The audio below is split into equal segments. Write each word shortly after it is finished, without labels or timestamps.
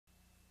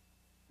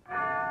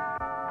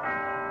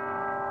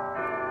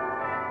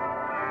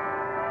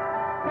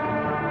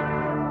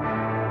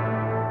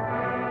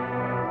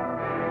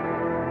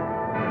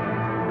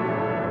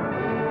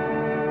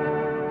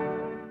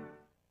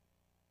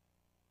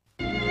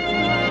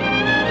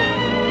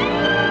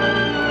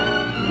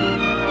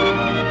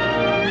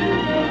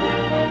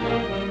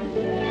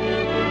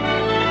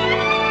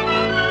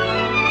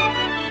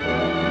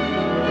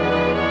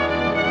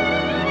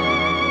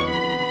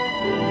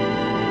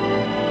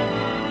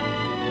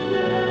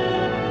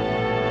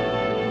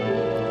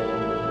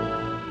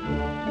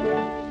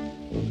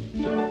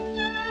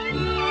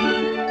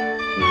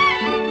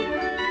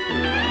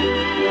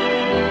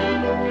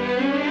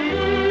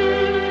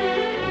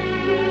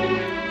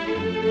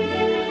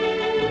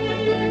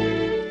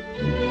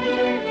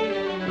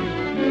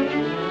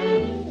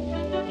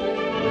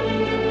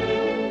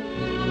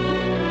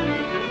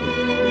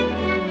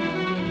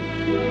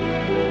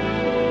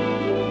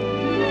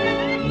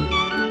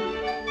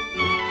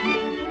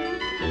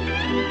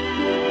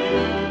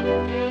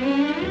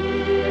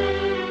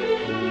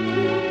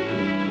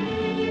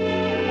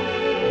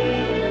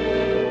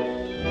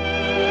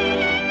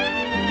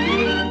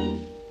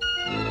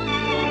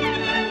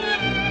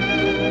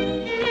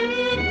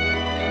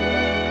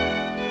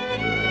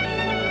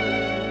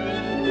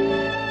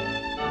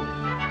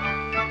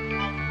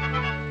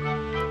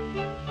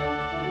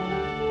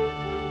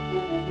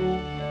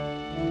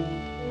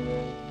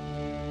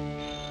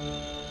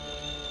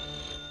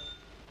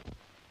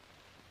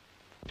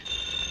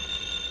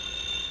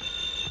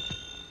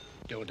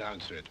don't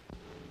answer it.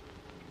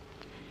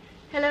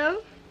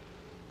 Hello?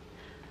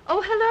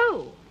 Oh,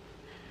 hello.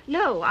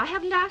 No, I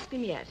haven't asked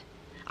him yet.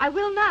 I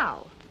will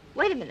now.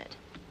 Wait a minute.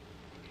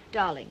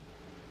 Darling,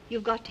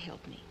 you've got to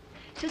help me.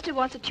 Sister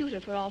wants a tutor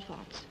for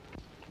Alphonse.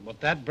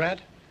 What, that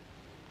brat?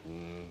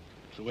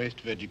 It's a waste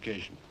of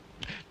education.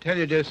 Tell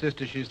your dear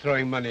sister she's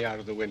throwing money out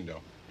of the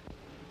window.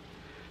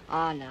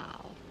 Ah,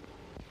 now.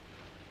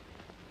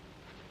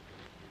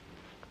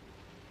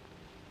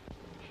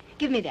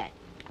 Give me that.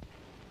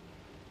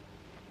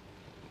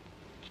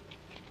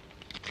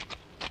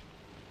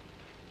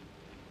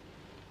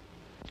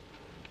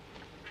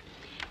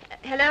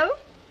 Hello?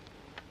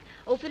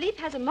 Oh,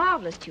 Philippe has a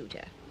marvelous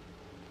tutor.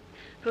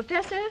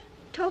 Professor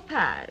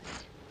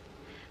Topaze.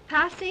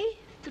 Passy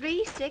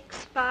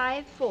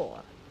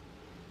 3654.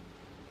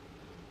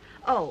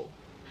 Oh,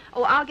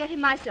 I'll get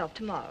him myself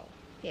tomorrow.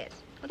 Yes.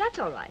 Oh, that's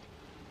all right.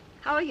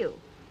 How are you?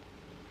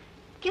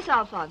 Kiss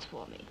Alphonse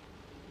for me.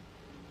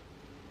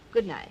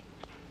 Good night.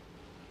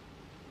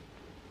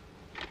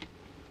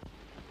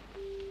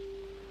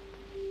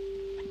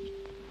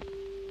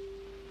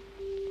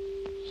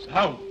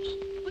 Sounds.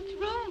 What's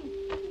wrong?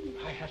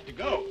 I have to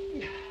go.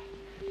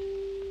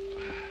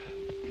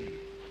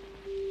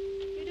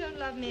 You don't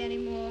love me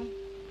anymore.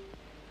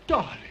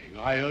 Darling,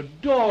 I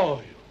adore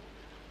you.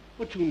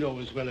 But you know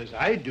as well as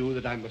I do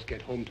that I must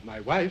get home to my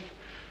wife.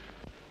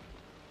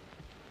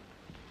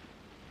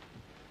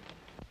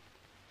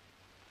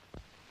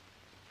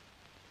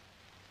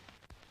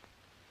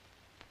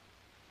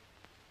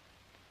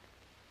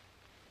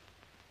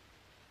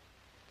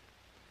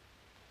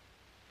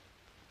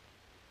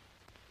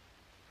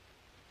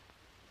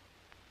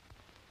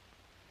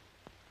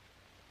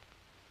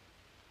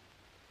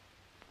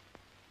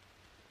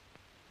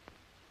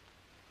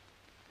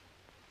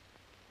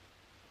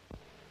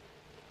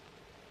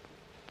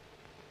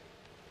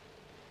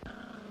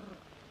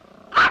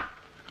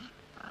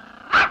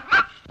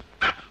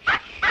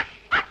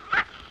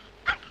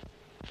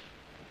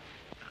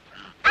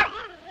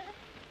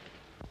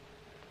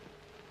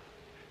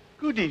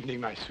 Good evening,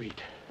 my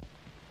sweet.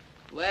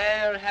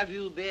 Where have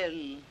you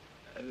been?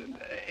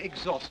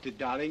 Exhausted,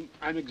 darling.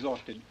 I'm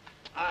exhausted.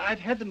 I've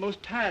had the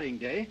most tiring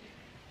day.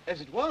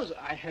 As it was,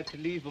 I had to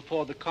leave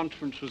before the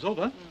conference was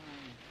over.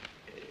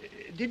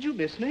 Did you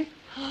miss me?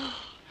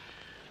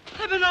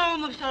 I've been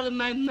almost out of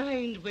my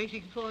mind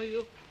waiting for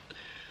you.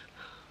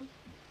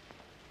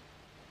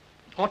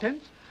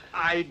 Hortense,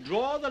 I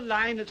draw the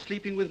line at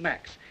sleeping with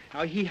Max.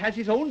 Now, he has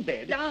his own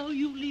bed. Now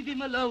you leave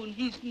him alone.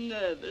 He's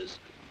nervous.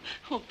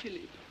 Oh,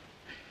 Philip,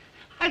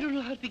 I don't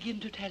know how to begin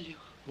to tell you.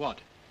 What?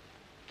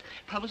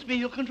 Promise me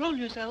you'll control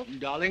yourself.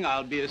 Darling,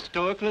 I'll be as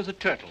stoical as a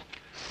turtle.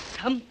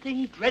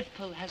 Something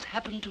dreadful has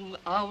happened to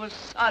our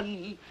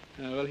son.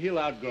 Well, he'll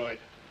outgrow it.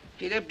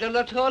 Philip de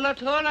Latour,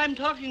 I'm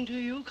talking to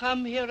you.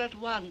 Come here at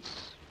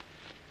once.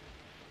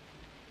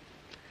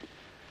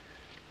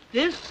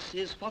 This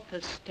is what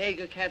the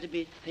Stegg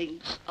Academy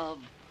thinks of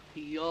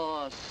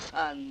your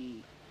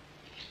son.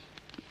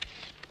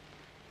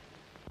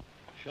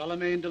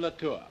 Charlemagne de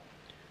Latour.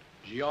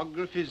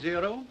 Geography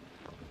 0,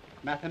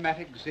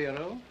 mathematics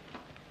 0,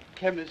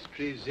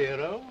 chemistry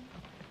 0,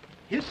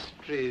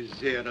 history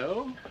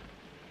 0,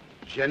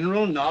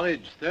 general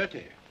knowledge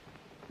 30.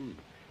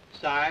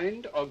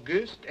 Signed,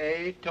 Auguste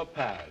A.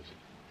 Topaze.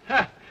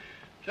 Ha!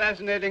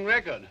 Fascinating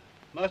record.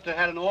 Must have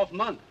had an off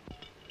month.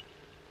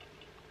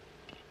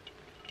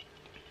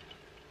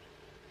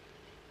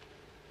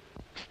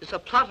 It's a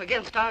plot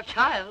against our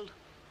child.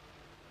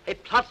 A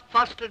plot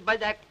fostered by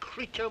that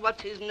creature,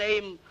 what's his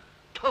name?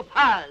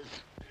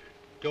 Topaze.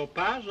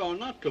 Topaze or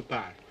not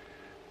Topaze?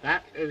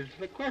 That is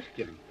the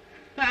question.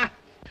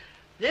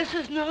 This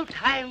is no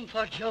time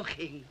for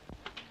joking.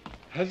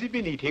 Has he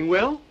been eating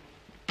well?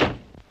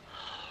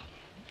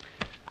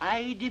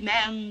 I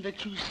demand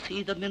that you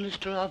see the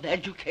Minister of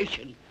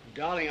Education.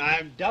 Darling,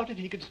 I doubted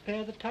he could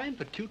spare the time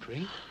for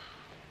tutoring.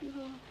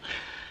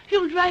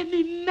 You'll drive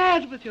me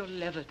mad with your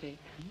levity.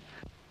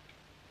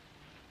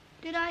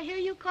 Did I hear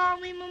you call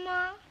me,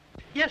 Mama?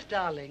 Yes,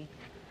 darling.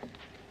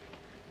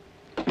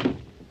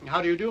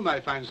 How do you do, my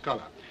fine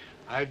scholar?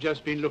 I've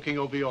just been looking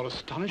over your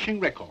astonishing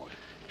record.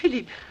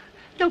 Philippe,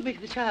 don't make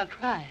the child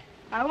cry.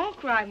 I won't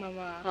cry,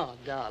 Mama. Oh,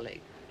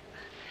 darling.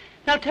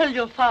 Now tell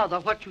your father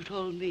what you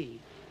told me.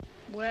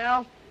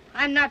 Well,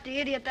 I'm not the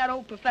idiot that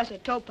old Professor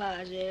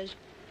Topaze is.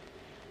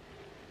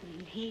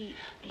 He...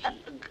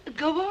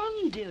 Go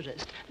on,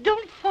 dearest.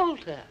 Don't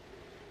falter.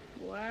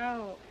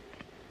 Well,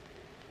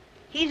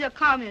 he's a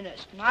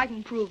communist, and I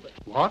can prove it.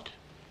 What?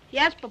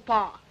 Yes,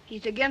 Papa.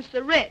 He's against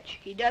the rich.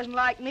 He doesn't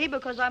like me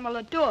because I'm a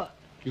Latour.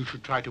 You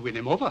should try to win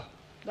him over.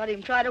 Let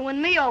him try to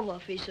win me over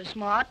if he's so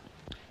smart.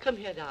 Come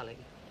here, darling.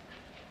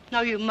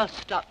 Now you must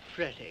stop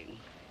fretting.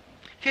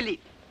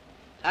 Philippe,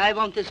 I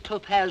want this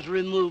Topaze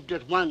removed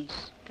at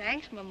once.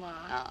 Thanks, Mama.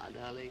 Ah,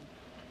 darling.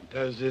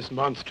 Does this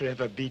monster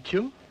ever beat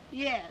you?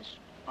 Yes,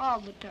 all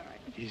the time.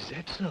 Is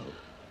that so?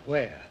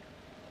 Where?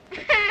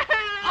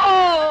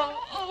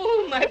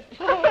 Oh, my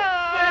poor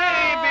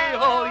baby.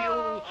 Oh,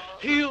 you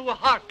You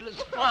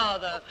heartless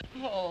father.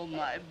 Oh,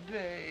 my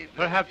babe.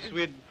 Perhaps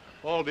we'd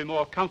all be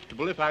more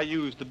comfortable if I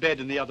used the bed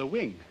in the other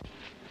wing.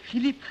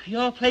 Philip,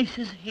 your place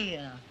is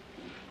here.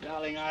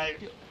 Darling, I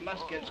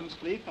must get some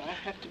sleep. I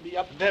have to be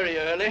up very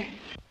early.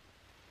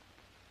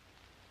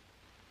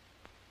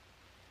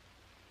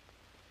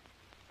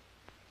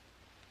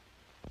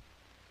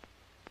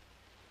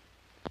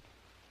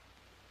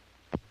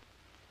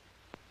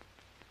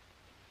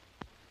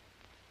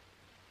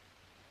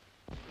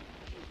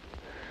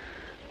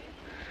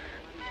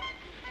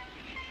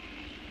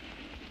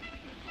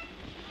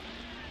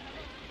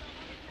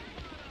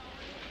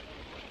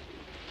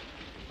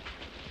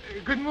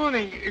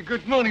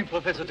 Good morning,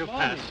 Professor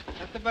Topaze.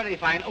 That's a very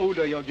fine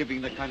odor you're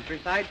giving the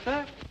countryside,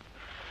 sir.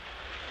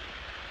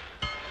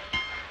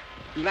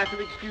 You'll have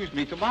to excuse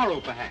me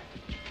tomorrow, perhaps.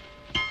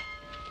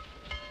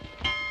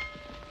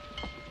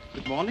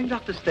 Good morning,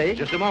 Dr. Stegg.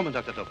 Just a moment,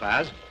 Dr.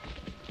 Topaze.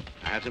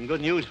 I have some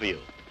good news for you.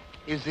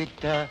 Is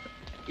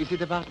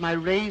it about my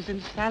raise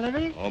in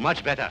salary? Oh,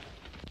 much better.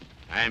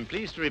 I am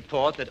pleased to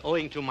report that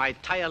owing to my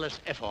tireless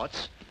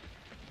efforts,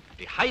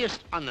 the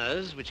highest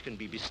honors which can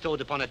be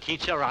bestowed upon a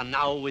teacher are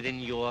now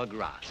within your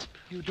grasp.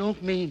 You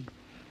don't mean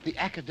the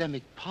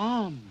academic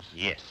palms?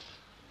 Yes.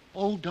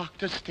 Oh,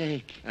 Dr.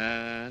 Stegg.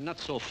 Not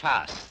so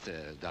fast,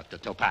 Dr.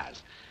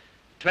 Topaze.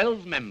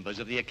 12 members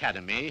of the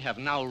Academy have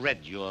now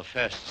read your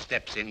first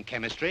steps in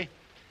chemistry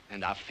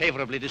and are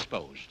favorably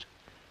disposed.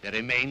 There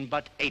remain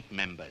but 8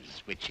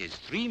 members, which is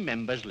 3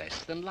 members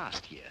less than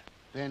last year.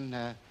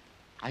 Then,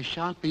 I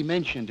shan't be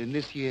mentioned in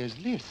this year's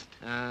list.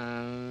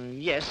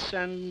 Yes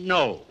and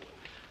no.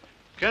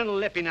 Colonel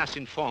Lepinas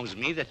informs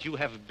me that you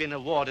have been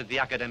awarded the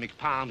academic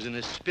palms in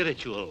a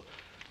spiritual,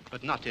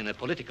 but not in a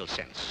political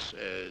sense.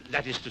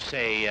 That is to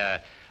say,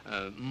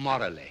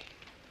 morally.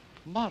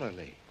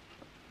 Morally?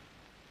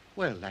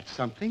 Well, that's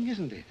something,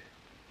 isn't it?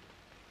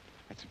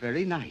 That's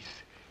very nice.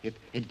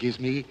 It gives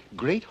me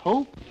great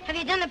hope. Have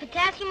you done the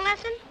potassium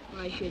lesson?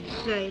 I should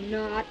say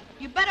not.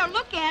 You better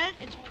look at it.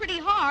 It's pretty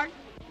hard.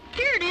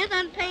 Here it is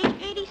on page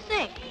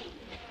 86.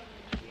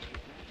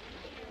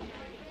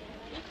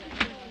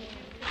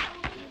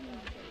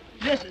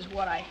 This is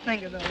what I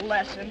think of the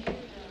lesson.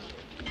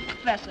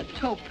 Professor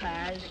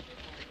Topaze.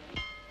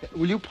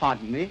 Will you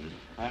pardon me?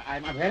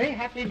 I'm a very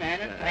happy man,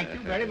 and thank you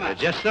very much.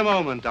 Just a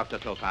moment, Dr.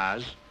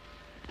 Topaze.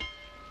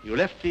 You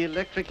left the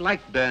electric light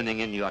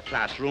burning in your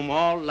classroom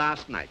all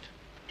last night.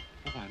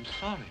 Oh, I'm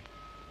sorry.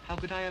 How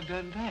could I have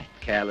done that?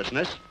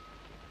 Carelessness.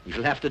 You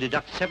shall have to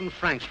deduct 7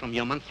 francs from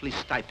your monthly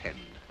stipend.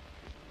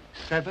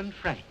 7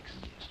 francs.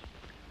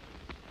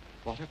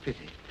 What a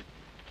pity.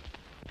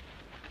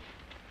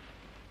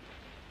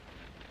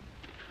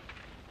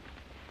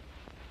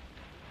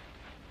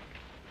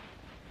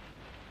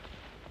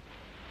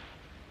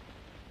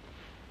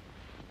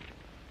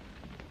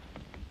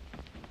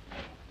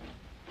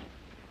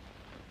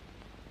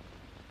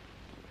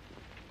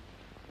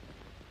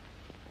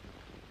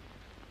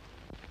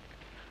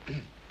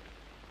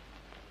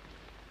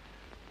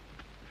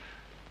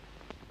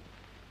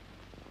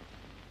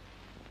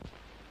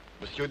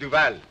 Monsieur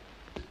Duval,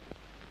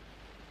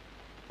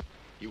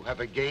 you have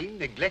again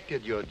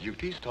neglected your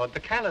duties toward the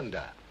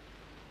calendar.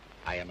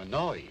 I am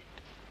annoyed.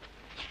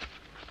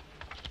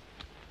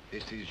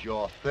 This is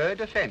your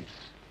 3rd offense.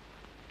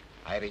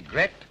 I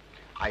regret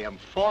I am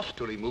forced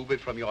to remove it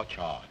from your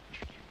charge.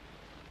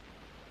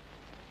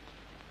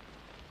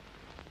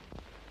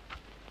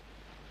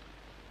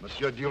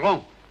 Monsieur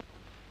Durand,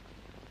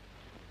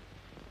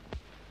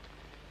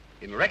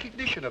 in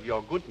recognition of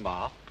your good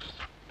marks,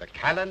 the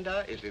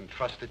calendar is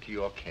entrusted to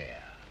your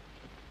care.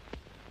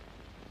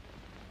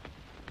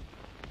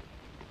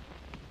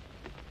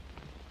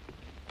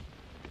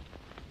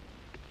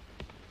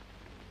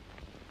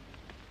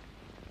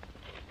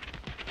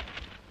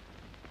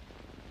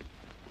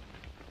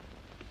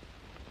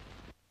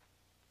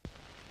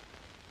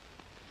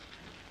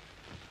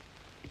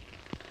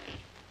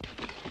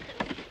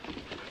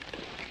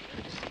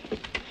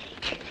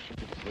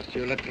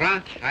 Monsieur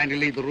Letran, kindly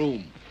leave the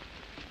room.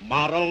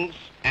 Morals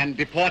and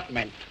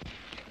deportment.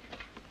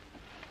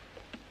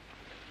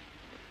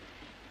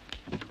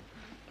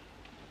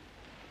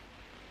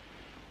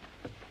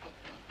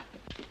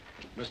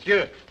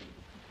 Monsieur,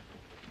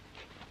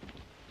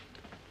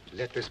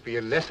 let this be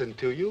a lesson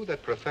to you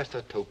that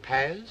Professor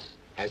Topaze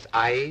has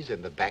eyes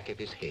in the back of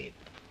his head.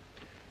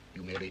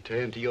 You may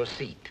return to your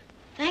seat.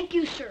 Thank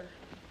you, sir.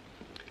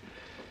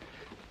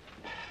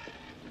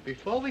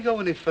 Before we go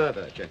any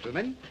further,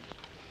 gentlemen,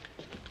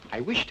 I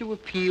wish to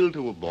appeal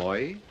to a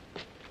boy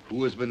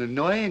who has been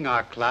annoying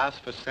our class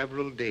for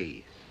several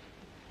days.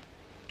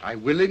 I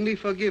willingly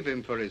forgive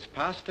him for his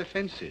past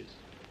offenses,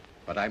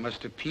 but I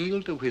must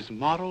appeal to his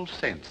moral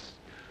sense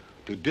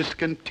to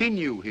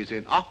discontinue his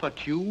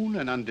inopportune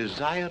and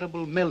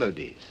undesirable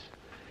melodies.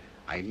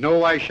 I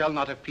know I shall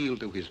not appeal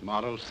to his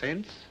moral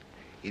sense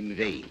in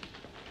vain.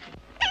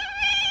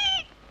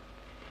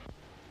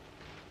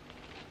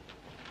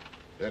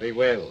 Very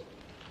well.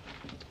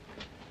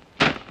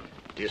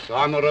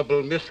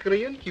 Dishonorable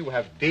miscreant, you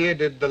have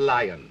bearded the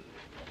lion.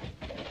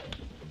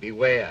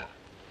 Beware.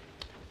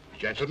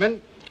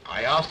 Gentlemen,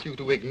 I ask you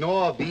to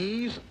ignore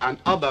these and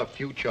other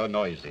future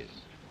noises.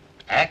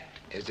 Act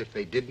as if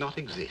they did not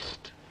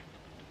exist.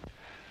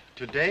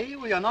 Today,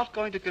 we are not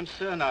going to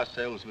concern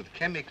ourselves with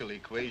chemical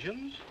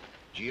equations,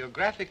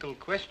 geographical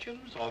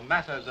questions, or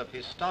matters of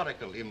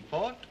historical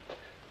import.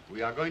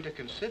 We are going to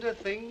consider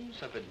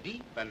things of a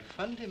deep and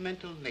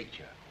fundamental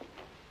nature.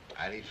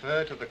 I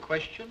refer to the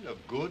question of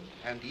good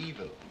and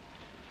evil.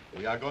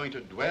 We are going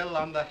to dwell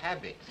on the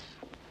habits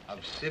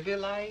of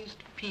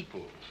civilized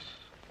peoples.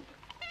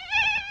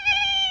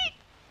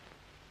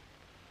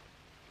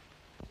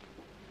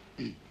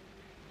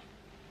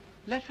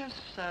 Let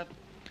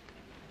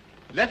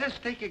us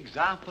take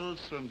examples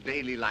from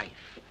daily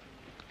life.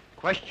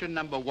 Question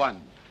number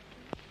 1.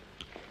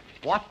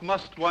 What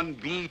must one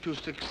be to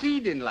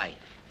succeed in life?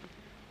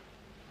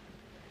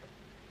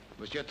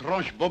 Monsieur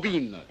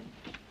Tranche-Bobine.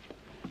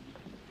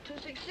 To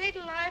succeed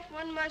in life,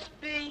 one must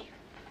be...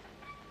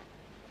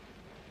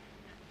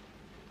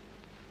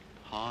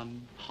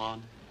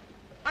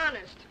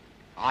 honest.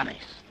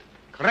 Honest.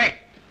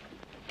 Correct.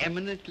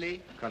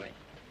 Eminently correct.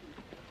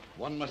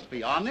 One must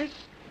be honest,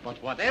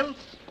 but what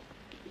else?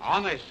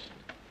 Honest,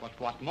 but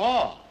what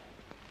more?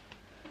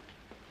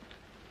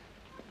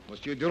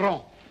 Monsieur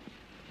Durand.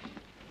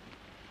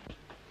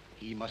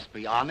 He must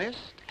be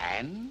honest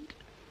and...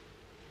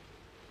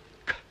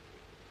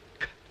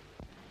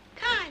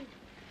 Kind.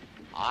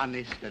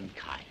 honest and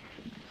kind.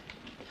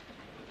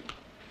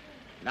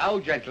 Now,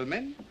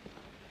 gentlemen,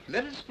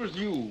 let us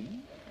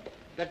presume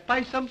that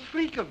by some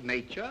freak of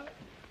nature,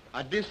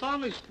 a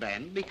dishonest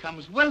man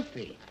becomes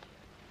wealthy.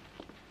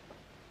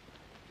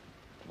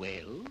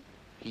 Well,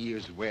 he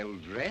is well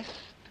dressed.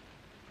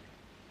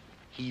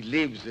 He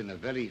lives in a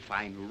very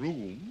fine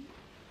room.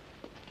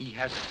 He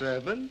has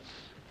servants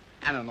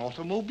and an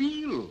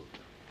automobile.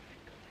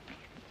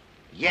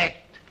 Yet,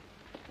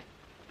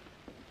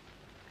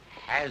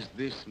 has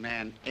this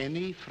man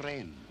any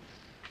friends?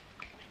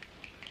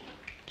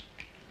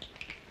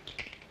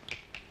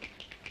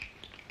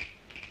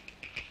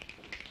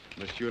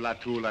 Monsieur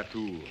Latour.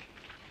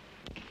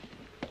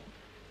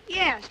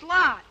 Yes,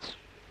 lots.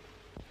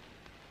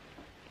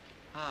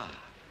 Ah,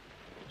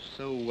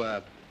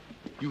 so,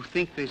 you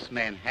think this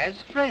man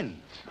has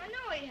friends? I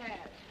know he has.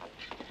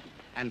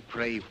 And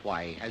pray,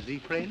 why has he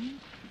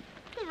friends?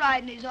 To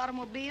ride in his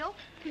automobile.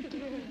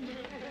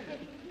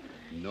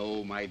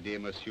 No, my dear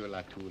Monsieur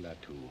Latour.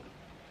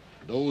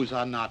 Those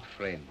are not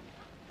friends.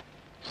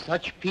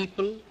 Such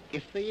people,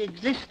 if they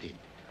existed,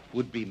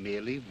 would be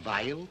merely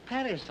vile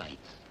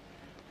parasites.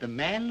 The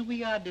man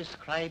we are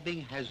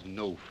describing has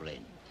no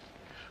friends.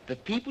 The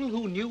people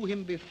who knew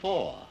him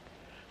before,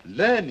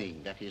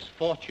 learning that his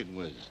fortune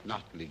was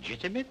not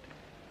legitimate,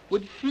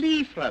 would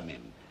flee from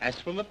him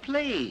as from a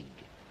plague.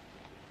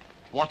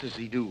 What does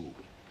he do?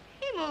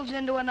 He moves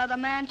into another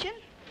mansion.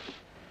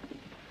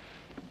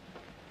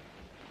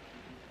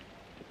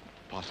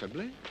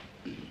 Possibly.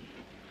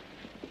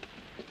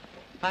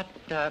 But,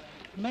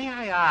 may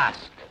I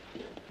ask,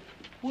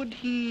 would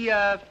he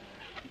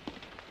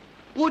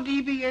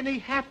be any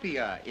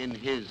happier in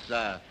his,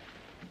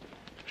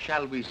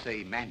 shall we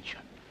say, mansion?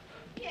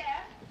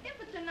 Yes,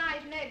 if it's a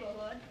nice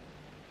neighborhood.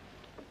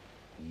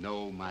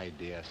 No, my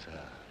dear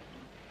sir.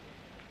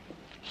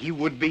 He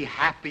would be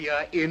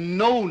happier in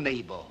no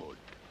neighborhood.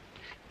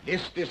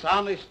 This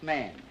dishonest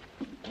man,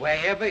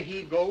 wherever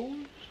he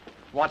goes,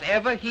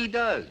 whatever he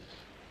does,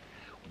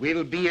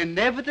 will be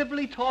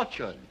inevitably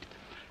tortured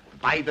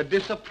by the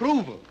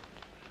disapproval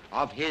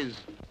of his...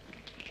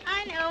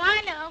 I know.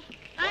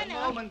 One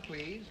moment,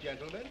 please,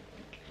 gentlemen.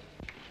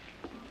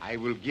 I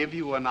will give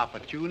you an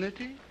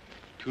opportunity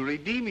to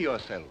redeem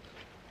yourself,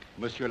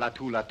 Monsieur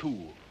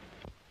Latour.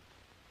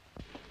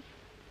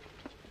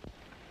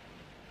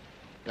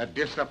 The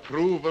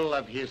disapproval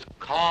of his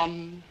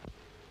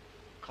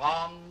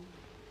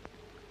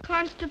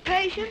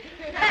Constipation?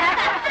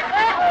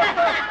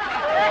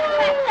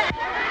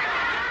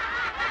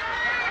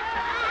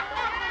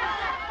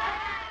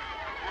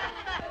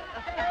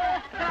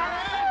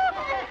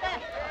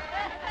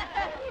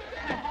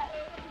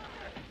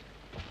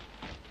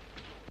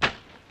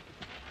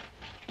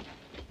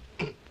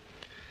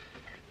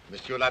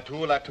 Monsieur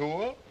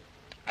Latour,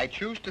 I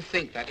choose to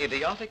think that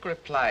idiotic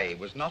reply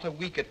was not a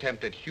weak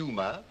attempt at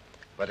humor,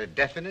 but a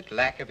definite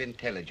lack of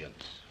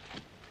intelligence.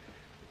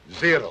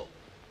 0.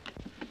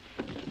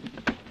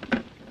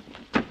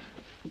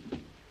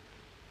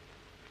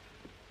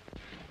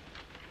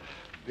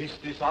 This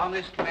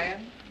dishonest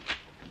man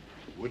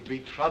would be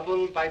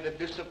troubled by the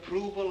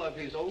disapproval of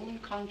his own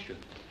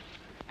conscience,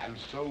 and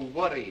so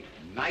worried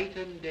night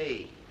and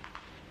day,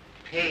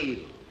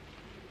 pale,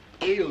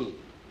 ill,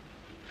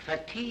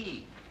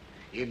 fatigued,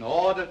 in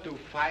order to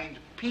find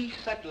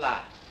peace at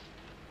last.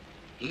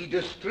 He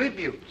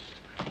distributes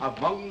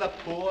among the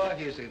poor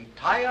his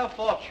entire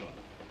fortune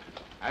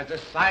as a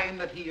sign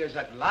that he is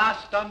at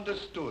last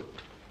understood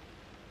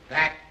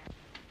that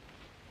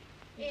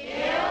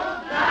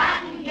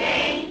ill-gotten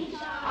gains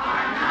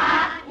are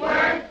not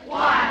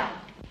worthwhile.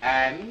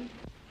 And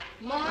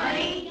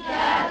money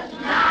does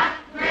not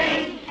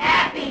bring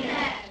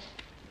happiness.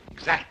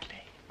 Exactly.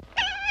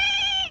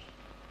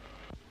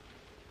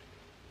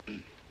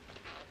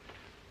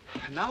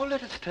 Now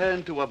let us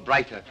turn to a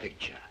brighter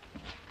picture.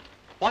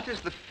 What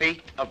is the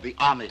fate of the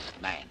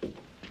honest man?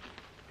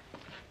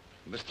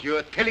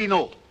 Monsieur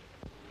Télinault.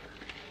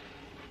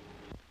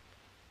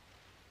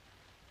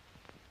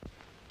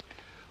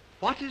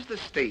 What is the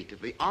state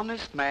of the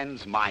honest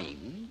man's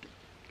mind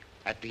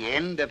at the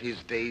end of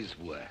his day's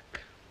work?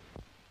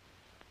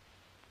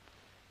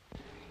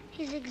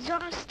 He's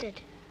exhausted.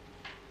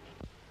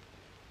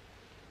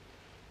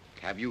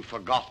 Have you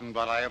forgotten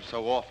what I have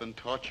so often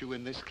taught you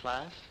in this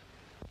class?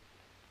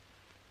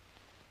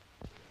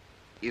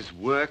 Is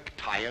work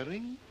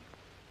tiring?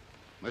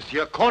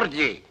 Monsieur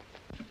Cordier.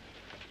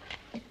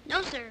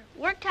 No, sir.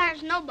 Work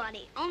tires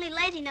nobody. Only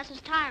laziness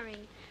is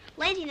tiring.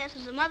 Laziness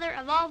is the mother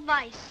of all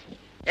vice.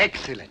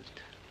 Excellent.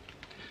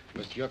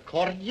 Monsieur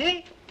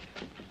Cordier,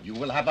 you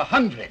will have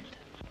 100.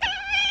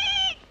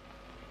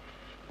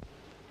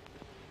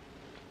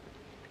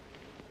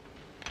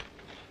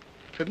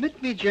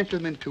 Permit me,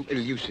 gentlemen, to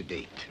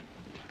elucidate.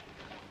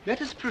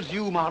 Let us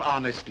presume our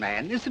honest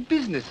man is a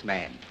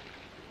businessman.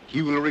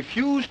 He will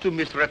refuse to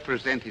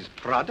misrepresent his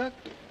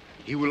product.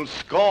 He will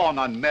scorn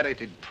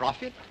unmerited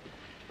profit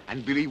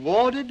and be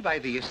rewarded by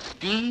the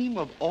esteem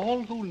of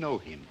all who know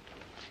him.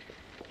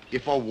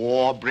 If a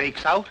war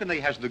breaks out and he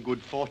has the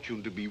good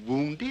fortune to be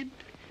wounded,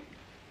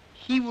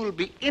 he will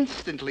be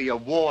instantly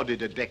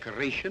awarded a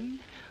decoration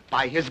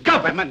by his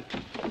government.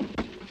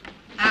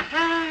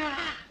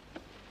 Aha!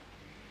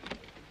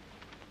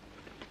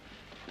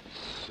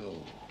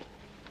 So,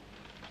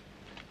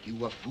 you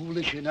were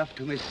foolish enough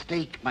to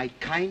mistake my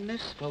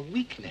kindness for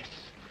weakness,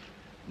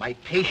 my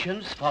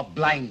patience for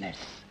blindness.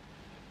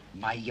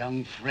 My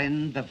young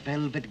friend, the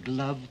velvet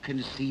glove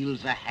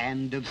conceals a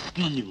hand of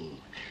steel.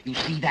 You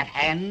see that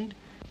hand?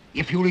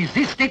 If you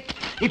resist it,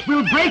 it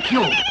will break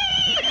you.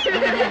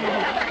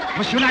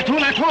 Monsieur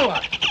Latour,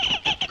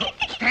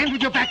 stand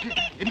with your back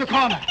in the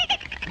corner.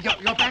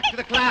 Your back to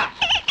the class.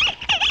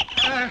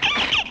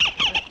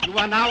 You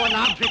are now an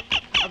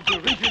object of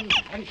derision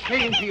and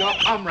shame to your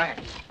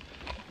comrades.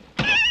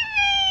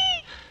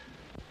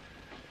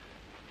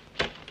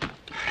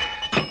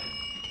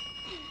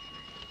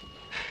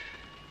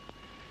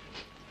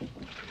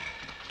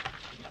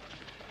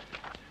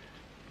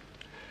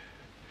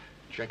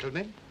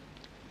 Gentlemen,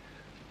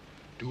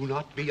 do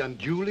not be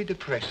unduly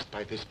depressed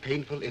by this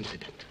painful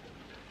incident.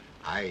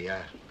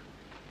 I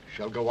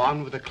shall go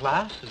on with the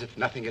class as if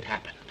nothing had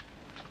happened.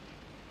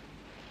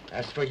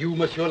 As for you,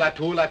 Monsieur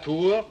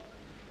Latour,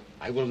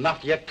 I will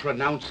not yet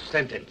pronounce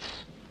sentence.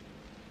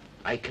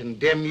 I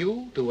condemn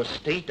you to a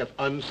state of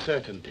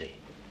uncertainty.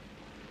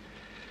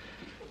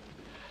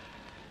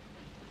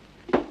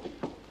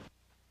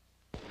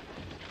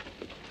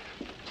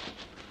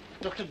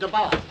 Dr.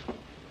 Topaze.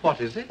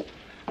 What is it?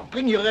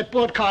 Bring your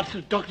report cards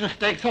to Dr.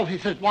 Stegg's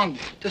office at once.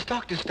 Does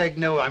Dr. Stegg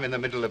know I'm in the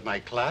middle of my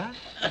class?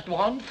 At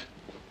once?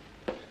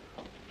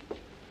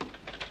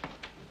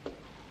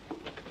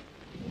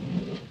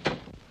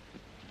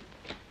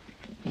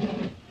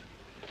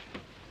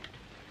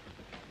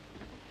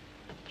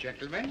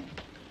 Gentlemen,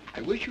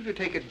 I wish you to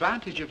take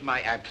advantage of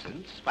my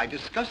absence by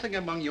discussing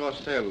among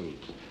yourselves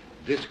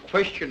this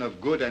question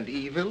of good and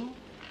evil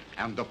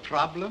and the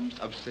problems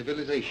of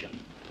civilization.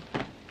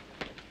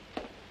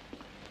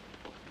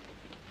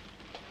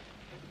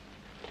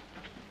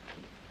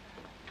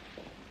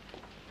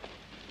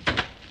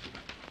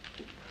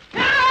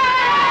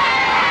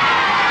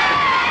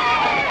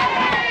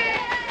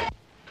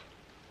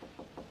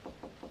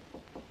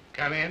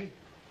 Come in.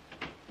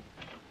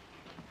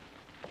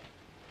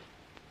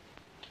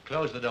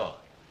 Close the door.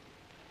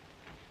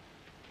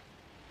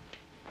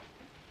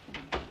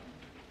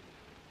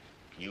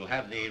 You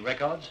have the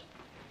records?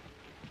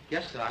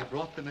 Yes, sir, I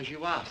brought them as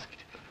you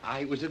asked.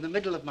 I was in the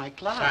middle of my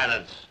class.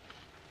 Silence.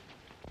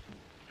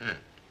 Huh.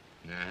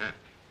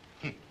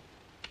 Uh-huh.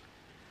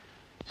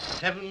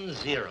 7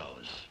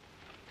 zeros.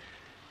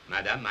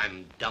 Madam,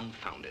 I'm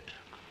dumbfounded.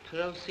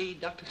 Proceed,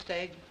 Dr.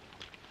 Stegg.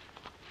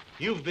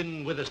 You've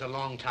been with us a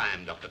long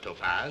time, Dr.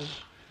 Topaze,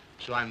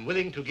 so I'm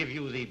willing to give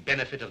you the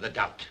benefit of the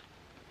doubt.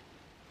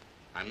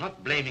 I'm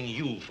not blaming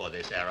you for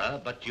this error,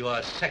 but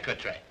your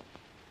secretary.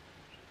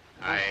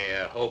 I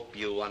hope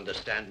you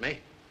understand me.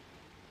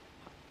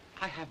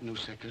 I have no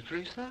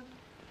secretary, sir.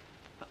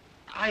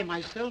 I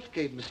myself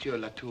gave Monsieur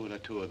Latour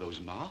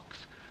those marks.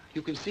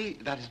 You can see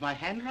that is my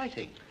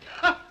handwriting.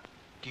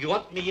 Do you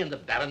want me and the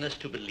Baroness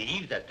to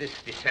believe that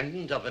this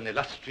descendant of an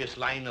illustrious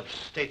line of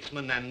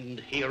statesmen and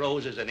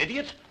heroes is an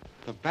idiot?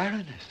 The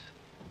Baroness?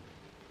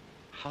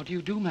 How do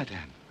you do,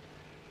 madame?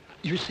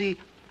 You see,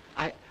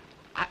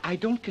 I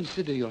don't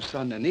consider your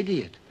son an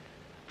idiot,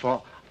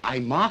 for I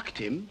marked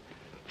him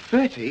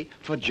 30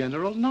 for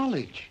general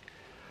knowledge.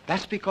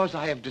 That's because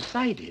I have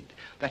decided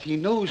that he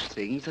knows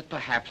things that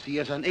perhaps he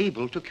is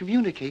unable to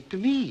communicate to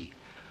me.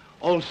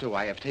 Also,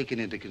 I have taken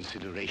into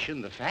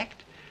consideration the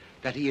fact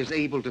that he is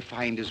able to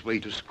find his way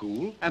to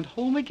school and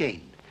home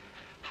again.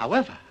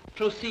 However...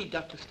 Proceed,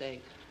 Dr.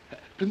 Stegg.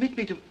 Permit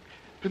me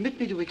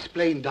to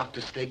explain, Dr.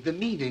 Stegg, the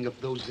meaning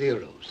of those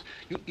zeros.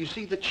 You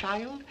see, the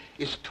child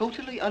is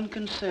totally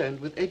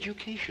unconcerned with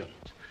education.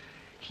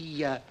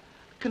 He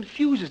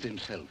confuses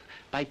himself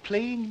by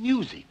playing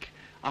music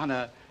on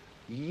a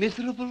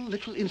miserable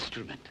little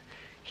instrument.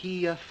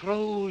 He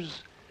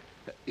throws,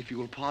 if you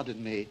will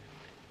pardon me,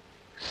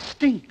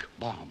 stink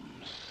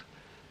bombs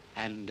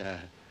and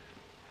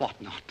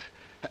whatnot.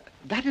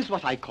 That is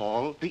what I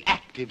call the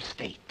active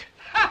state.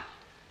 Ha!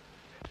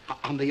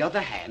 On the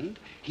other hand,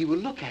 he will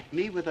look at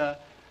me with a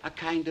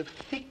kind of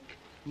thick,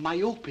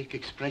 myopic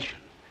expression.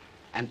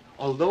 And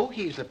although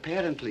he is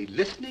apparently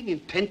listening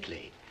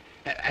intently,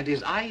 and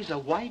his eyes are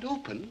wide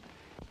open,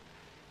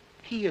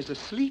 he is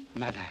asleep,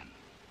 madame.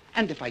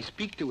 And if I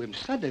speak to him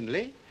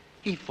suddenly,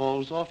 he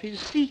falls off his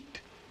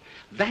seat.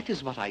 That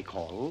is what I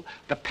call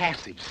the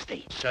passive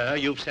state. Sir,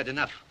 you've said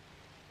enough.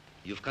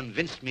 You've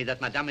convinced me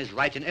that Madame is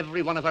right in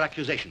every one of her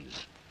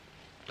accusations.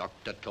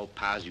 Dr.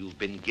 Topaze, you've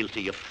been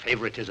guilty of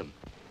favoritism.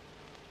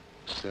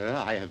 Sir,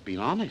 I have been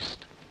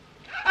honest.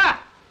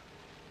 Ha!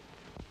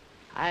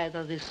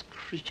 Either this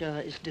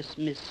creature is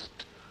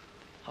dismissed,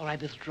 or I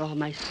withdraw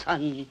my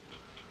son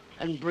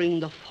and bring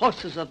the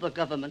forces of the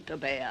government to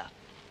bear.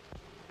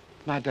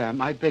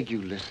 Madame, I beg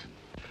you listen.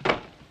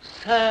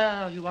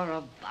 Sir, you are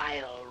a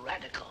vile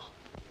radical.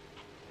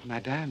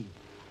 Madame,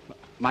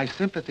 my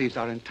sympathies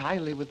are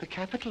entirely with the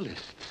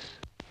capitalists.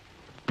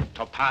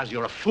 Topaze,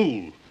 you're a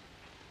fool.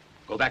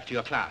 Go back to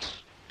your class.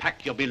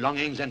 Pack your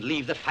belongings and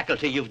leave the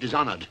faculty you've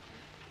dishonored.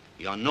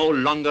 You're no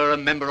longer a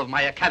member of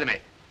my academy.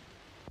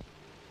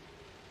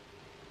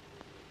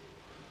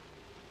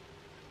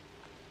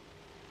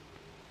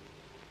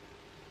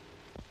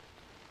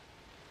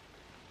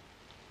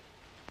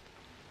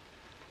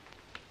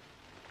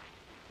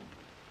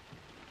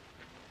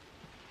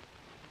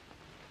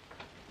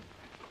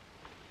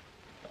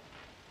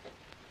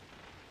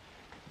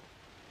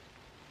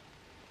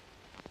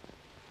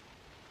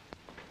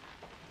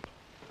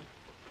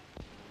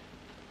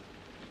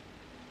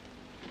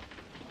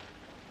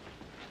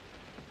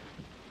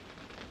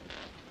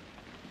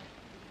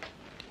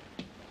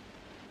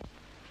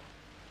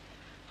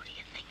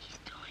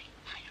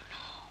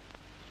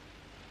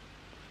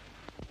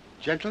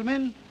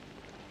 Gentlemen,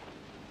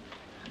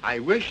 I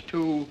wish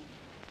to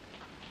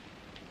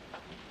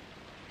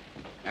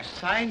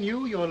assign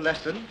you your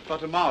lesson for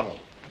tomorrow.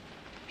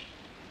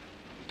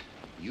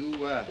 You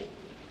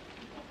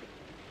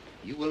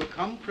will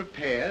come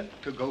prepared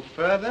to go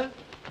further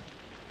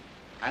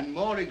and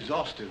more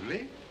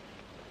exhaustively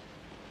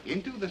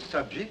into the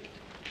subject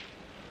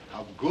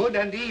of good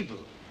and evil,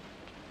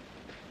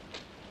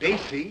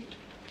 basing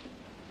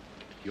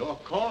your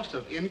course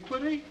of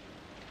inquiry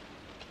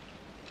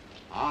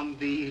on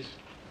these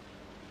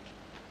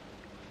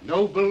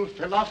noble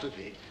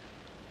philosophies.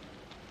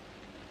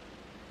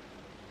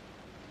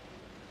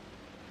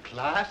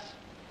 Class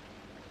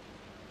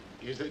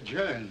is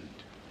adjourned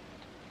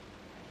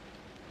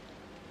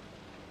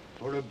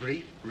for a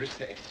brief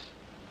recess.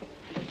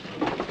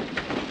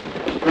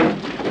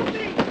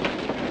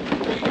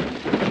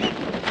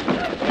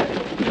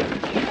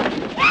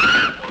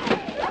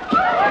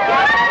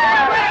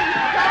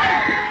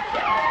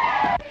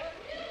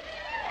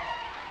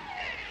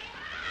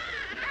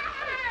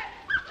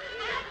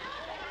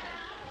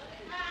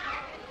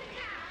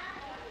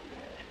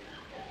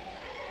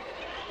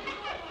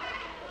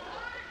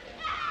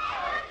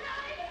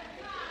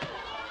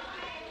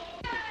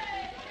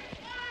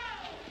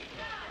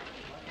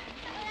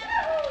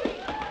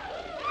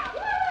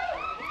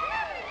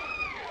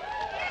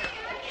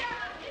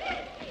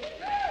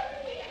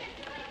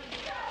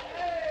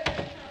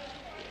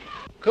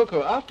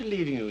 Coco, after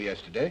leaving you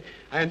yesterday,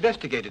 I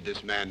investigated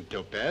this man,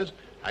 Topaze.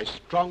 I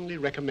strongly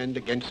recommend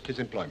against his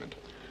employment.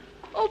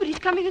 Oh, but he's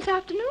coming this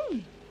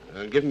afternoon.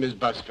 Give him his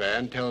bus fare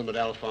and tell him that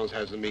Alphonse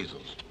has the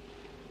measles.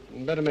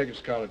 Better make it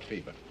scarlet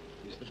fever.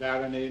 Is the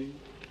Baron in?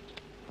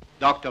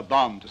 Dr.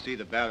 Baum to see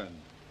the Baron.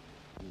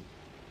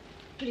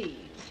 Please,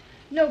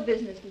 no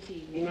business this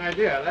evening. My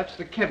dear, that's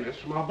the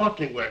chemist from our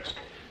bottling works.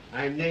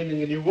 I'm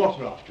naming a new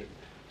water after him.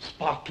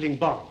 Sparkling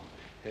Baum.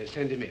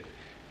 Send him in.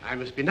 I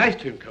must be nice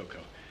to him, Coco.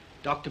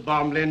 Dr.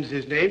 Baum lends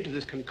his name to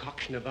this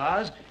concoction of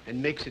ours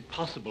and makes it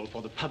possible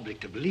for the public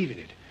to believe in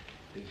it.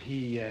 And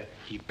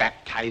he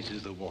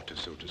baptizes the water,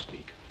 so to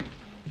speak.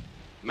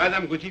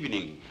 Madam, good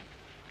evening.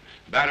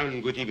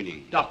 Baron, good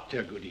evening.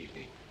 Doctor, good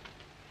evening.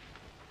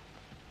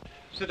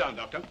 Sit down,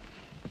 Doctor.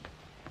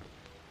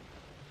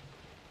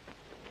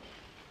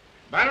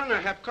 Baron, I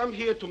have come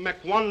here to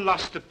make one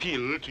last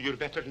appeal to your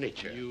better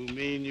nature. You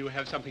mean you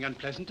have something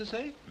unpleasant to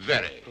say?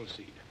 Very.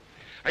 Proceed.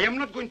 I am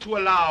not going to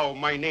allow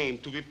my name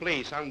to be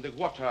placed on the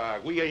water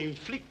we are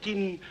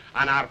inflicting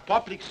on our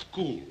public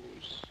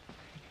schools.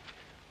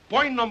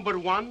 Point number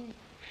one,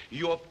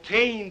 you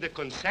obtain the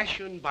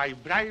concession by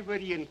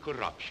bribery and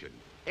corruption.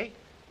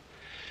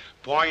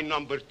 Point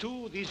number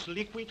two, this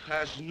liquid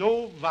has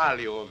no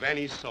value of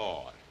any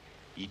sort.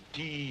 It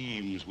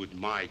teems with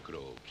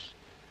microbes.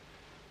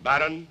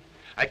 Baron,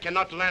 I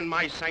cannot lend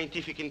my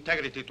scientific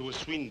integrity to a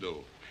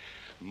swindle.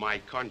 My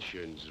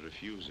conscience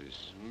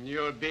refuses.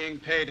 You're being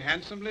paid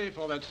handsomely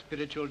for that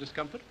spiritual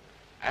discomfort?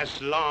 As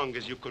long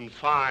as you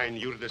confine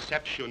your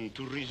deception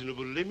to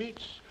reasonable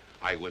limits,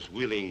 I was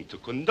willing to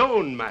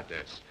condone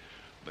matters.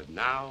 But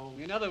now...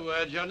 In other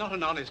words, you're not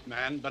an honest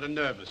man, but a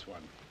nervous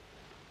one.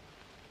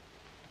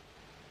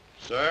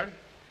 Sir,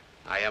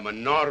 I am a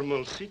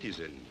normal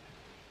citizen.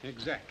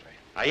 Exactly.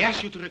 I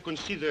ask you to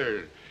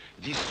reconsider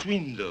this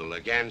swindle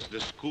against the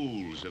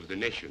schools of the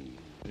nation.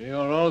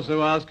 You're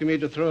also asking me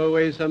to throw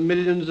away some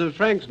millions of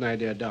francs, my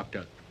dear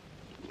doctor,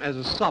 as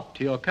a sop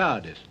to your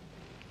cowardice.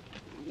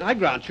 I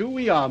grant you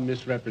we are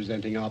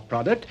misrepresenting our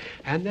product,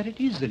 and that it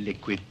is a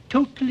liquid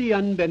totally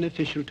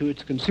unbeneficial to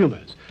its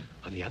consumers.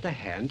 On the other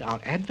hand, our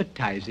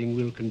advertising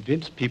will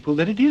convince people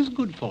that it is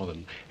good for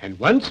them, and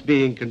once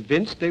being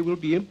convinced, they will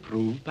be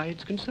improved by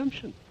its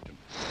consumption.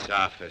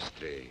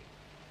 Sophistry.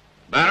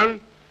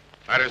 Baron,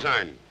 I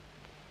resign.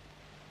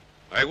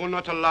 I will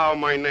not allow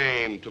my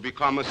name to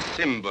become a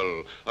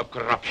symbol of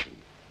corruption.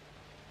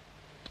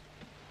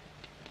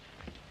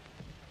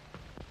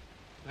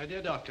 My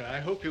dear doctor, I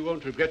hope you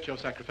won't regret your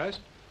sacrifice.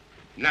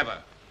 Never.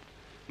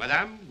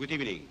 Madame, good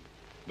evening.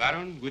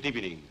 Baron, good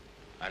evening.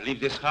 I leave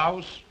this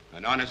house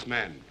an honest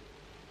man.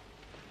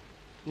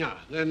 Now,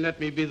 then let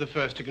me be the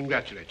first to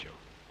congratulate you.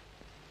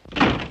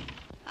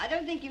 I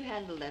don't think you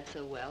handled that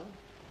so well.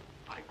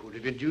 I could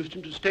have induced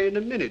him to stay in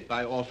a minute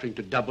by offering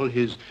to double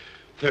his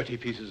 30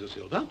 pieces of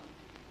silver.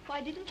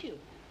 Why didn't you?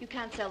 You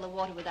can't sell the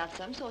water without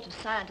some sort of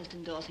scientist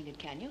endorsing it,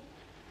 can you?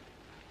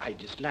 I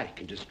dislike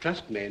and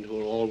distrust men who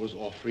are always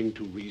offering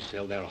to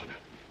resell their honor.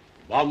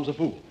 Baum's a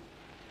fool.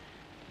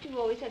 You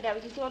always said that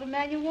was the sort of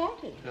man you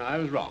wanted. No, I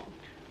was wrong.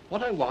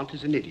 What I want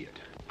is an idiot.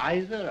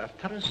 Either a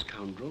thorough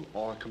scoundrel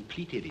or a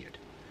complete idiot.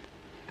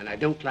 And I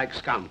don't like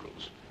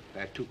scoundrels.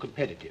 They're too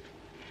competitive.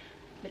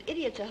 But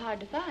idiots are hard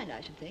to find,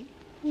 I should think.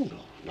 Oh, no,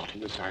 not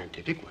in the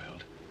scientific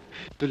world.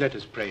 So let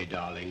us pray,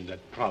 darling,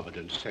 that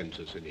Providence sends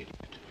us an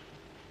idiot.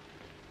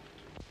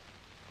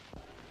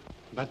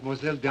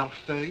 Mademoiselle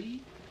Darfeuille,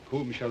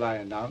 whom shall I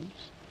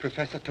announce?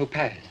 Professor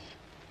Topaze.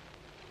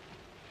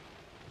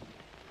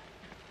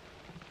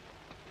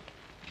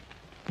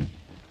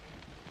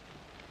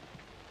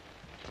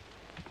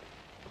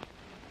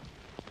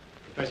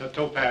 Professor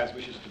Topaze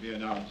wishes to be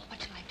announced.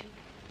 What shall I do?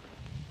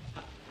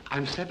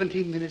 I'm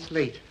 17 minutes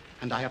late,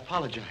 and I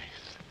apologize.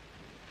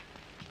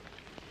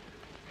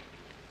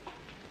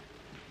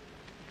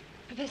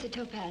 Professor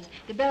Topaze,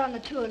 the Baron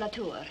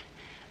Latour.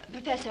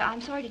 Professor,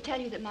 I'm sorry to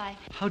tell you that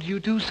How do you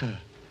do, sir?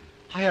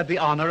 I had the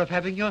honor of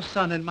having your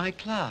son in my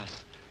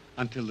class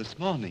until this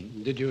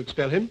morning. Did you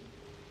expel him?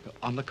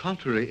 On the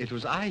contrary, it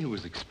was I who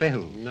was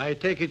expelled. I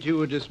take it you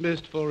were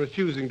dismissed for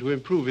refusing to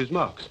improve his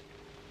marks.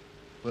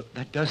 Well,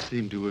 that does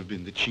seem to have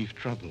been the chief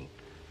trouble.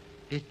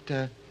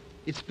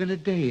 It's been a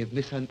day of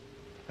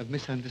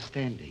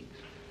misunderstandings.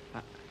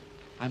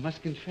 I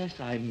must confess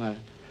I'm a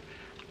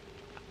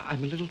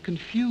little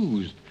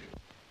confused.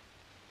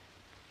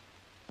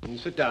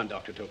 Sit down,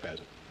 Dr.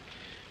 Topaze.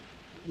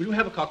 Will you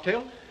have a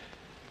cocktail?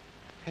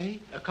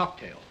 Hey? A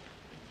cocktail.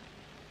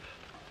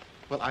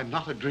 Well, I'm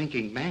not a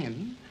drinking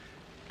man,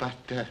 but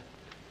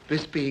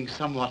this being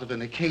somewhat of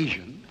an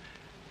occasion,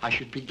 I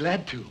should be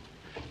glad to.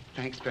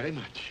 Thanks very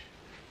much.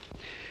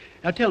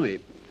 Now tell me,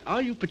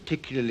 are you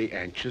particularly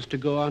anxious to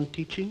go on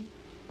teaching?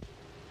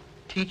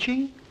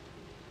 Teaching?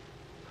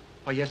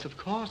 Why, yes, of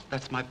course.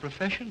 That's my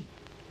profession.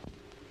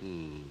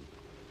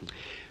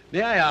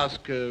 May I ask,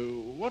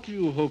 what do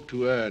you hope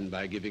to earn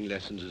by giving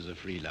lessons as a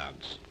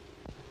freelance?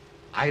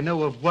 I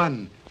know of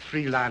one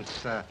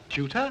freelance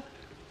tutor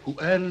who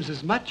earns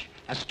as much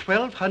as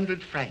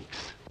 1,200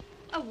 francs.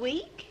 A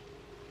week?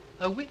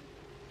 A week?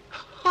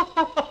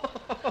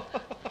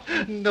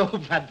 No,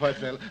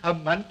 mademoiselle, a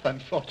month,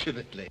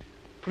 unfortunately.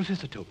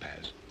 Professor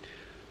Topaze,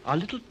 our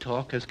little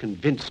talk has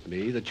convinced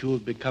me that you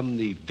have become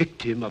the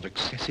victim of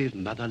excessive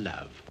mother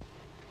love.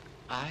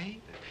 I?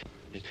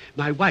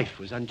 My wife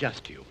was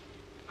unjust to you.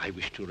 I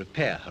wish to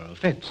repair her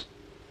offense.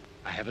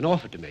 I have an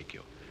offer to make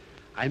you.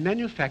 I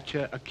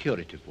manufacture a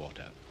curative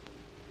water.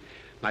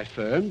 My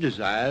firm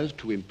desires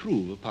to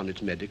improve upon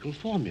its medical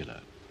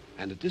formula.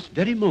 And at this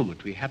very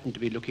moment, we happen to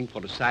be looking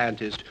for a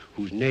scientist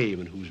whose name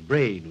and whose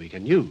brain we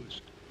can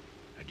use.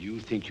 Do you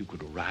think you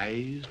could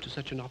rise to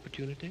such an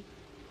opportunity?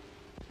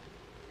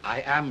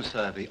 I am,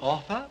 sir, the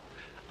author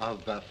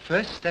of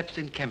First Steps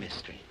in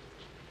Chemistry.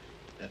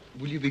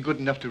 Will you be good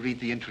enough to read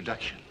the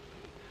introduction?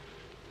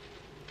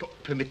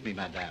 Permit me,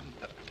 madame,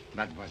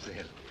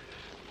 mademoiselle.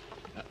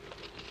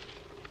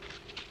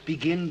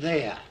 Begin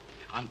there,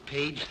 on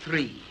page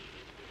 3.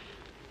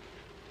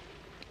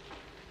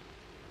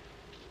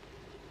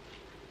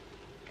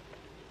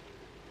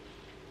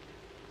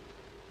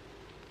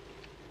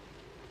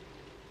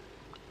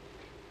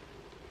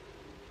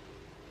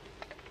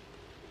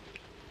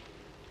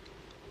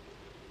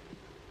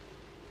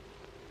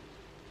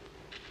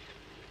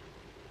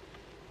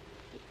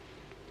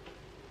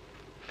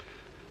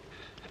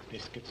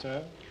 Biscuit,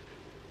 sir?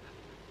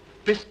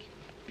 Biscuit.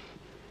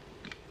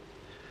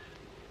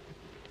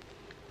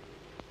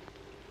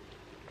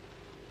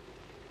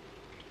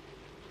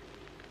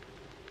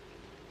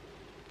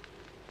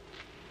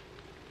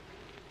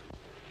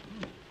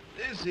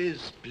 This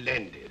is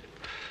splendid.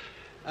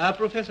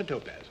 Professor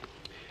Topaze,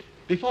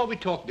 Before we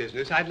talk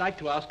business, I'd like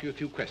to ask you a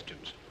few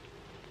questions.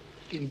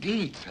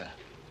 Indeed, sir.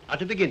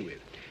 To begin with,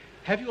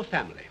 have you a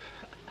family?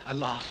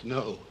 Alas,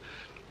 no.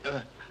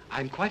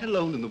 I'm quite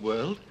alone in the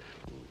world.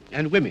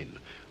 And women?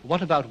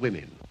 What about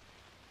women?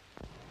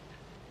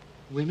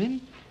 Women?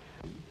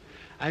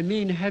 I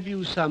mean, have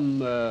you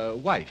some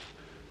wife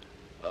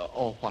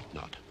or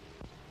whatnot?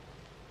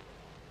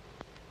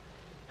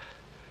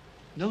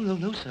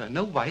 No, sir.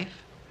 No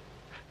wife.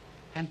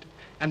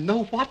 And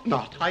no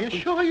whatnot, I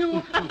assure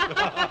you.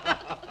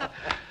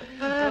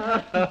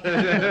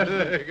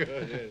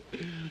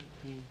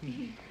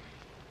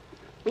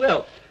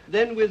 Well,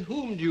 then with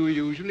whom do you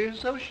usually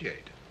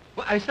associate?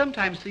 Well, I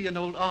sometimes see an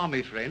old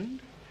army friend.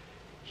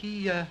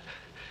 He's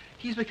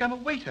become a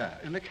waiter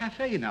in a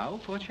cafe now,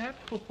 poor chap.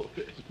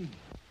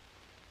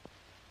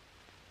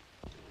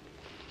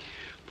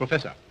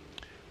 Professor,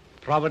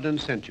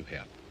 Providence sent you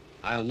here.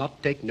 I'll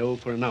not take no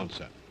for an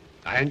answer.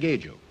 I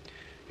engage you.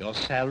 Your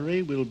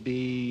salary will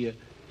be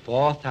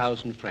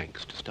 4,000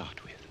 francs to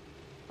start with.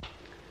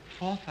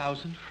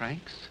 4,000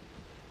 francs?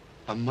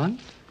 A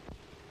month?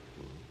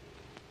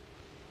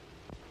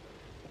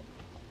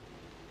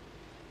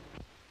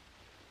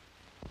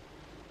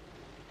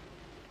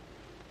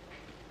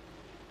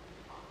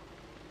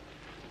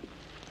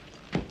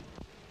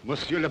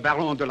 Monsieur le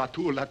Baron de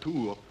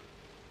Latour,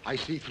 I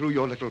see through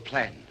your little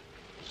plan.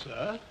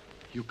 Sir?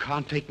 You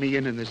can't take me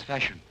in this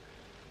fashion.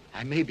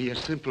 I may be a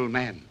simple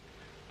man,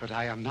 but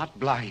I am not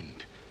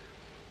blind.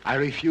 I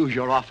refuse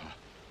your offer.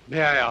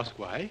 May I ask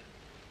why?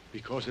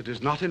 Because it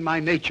is not in my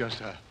nature,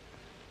 sir,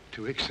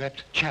 to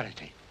accept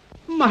charity.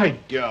 My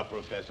dear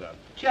Professor,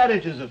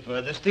 charity is the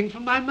furthest thing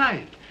from my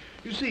mind.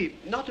 You see,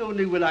 not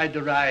only will I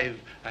derive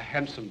a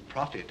handsome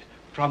profit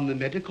from the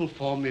medical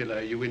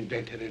formula you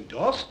invent and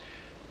endorse,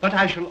 but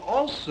I shall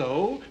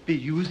also be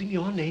using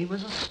your name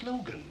as a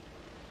slogan.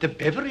 The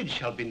beverage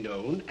shall be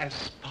known as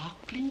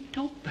Sparkling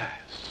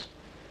Topaze.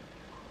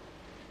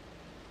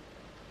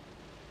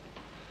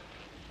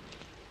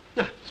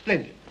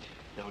 Splendid.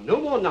 Now,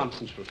 no more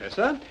nonsense,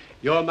 Professor.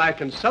 You're my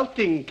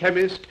consulting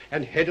chemist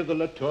and head of the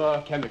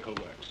Latour Chemical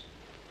Works.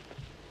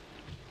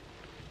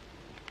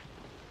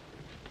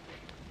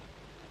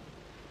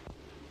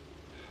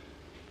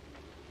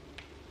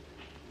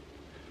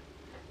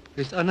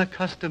 This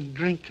unaccustomed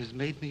drink has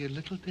made me a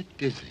little bit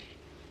dizzy.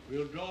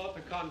 We'll draw up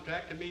a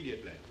contract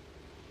immediately.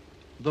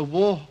 The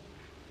war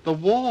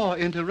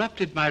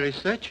interrupted my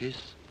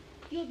researches.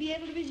 You'll be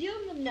able to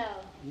resume them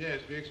now.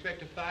 Yes, we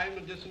expect a fine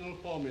medicinal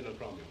formula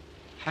from you.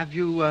 Have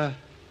you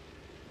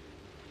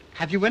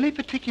any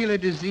particular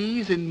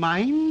disease in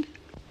mind?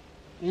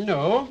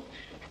 No,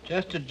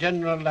 just a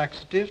general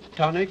laxative,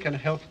 tonic, and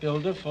health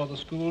builder for the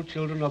school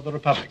children of the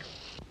Republic.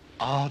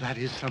 Oh, that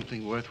is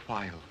something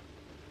worthwhile.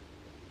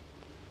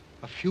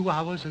 A few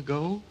hours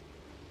ago,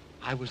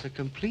 I was a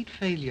complete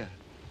failure.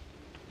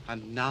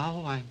 And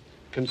now I'm...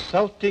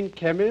 Consulting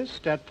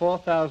chemist at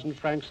 4,000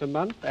 francs a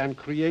month and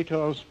creator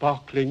of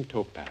Sparkling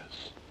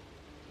Topaze.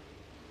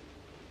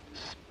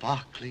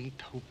 Sparkling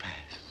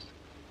Topaze.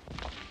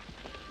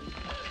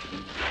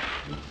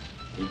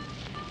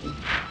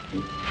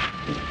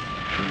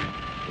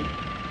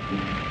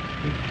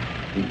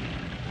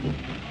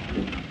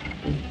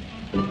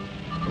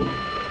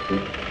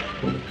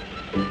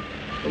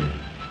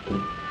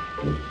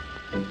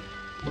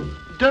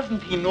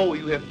 Doesn't he know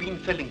you have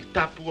been selling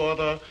tap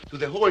water to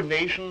the whole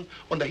nation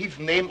under his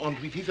name and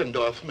with his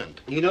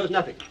endorsement? He knows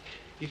nothing.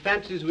 He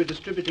fancies we're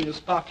distributing a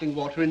sparkling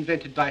water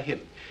invented by him.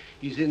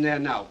 He's in there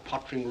now,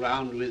 pottering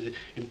around with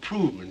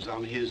improvements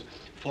on his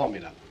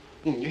formula.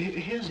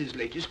 Here's his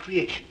latest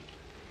creation.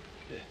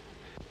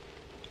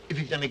 Is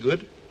it any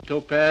good?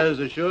 Topaze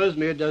assures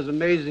me it does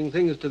amazing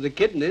things to the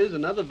kidneys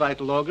and other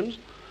vital organs.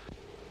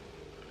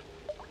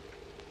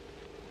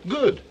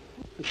 Good.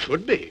 It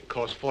should be. It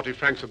costs 40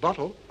 francs a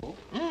bottle.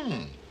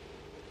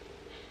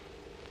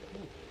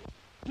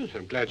 Yes,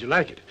 I'm glad you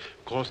like it.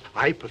 Of course,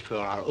 I prefer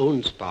our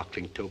own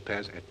sparkling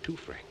Topaze at 2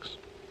 francs.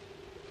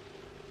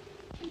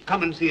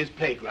 Come and see his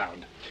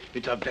playground.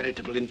 It's a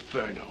veritable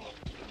inferno.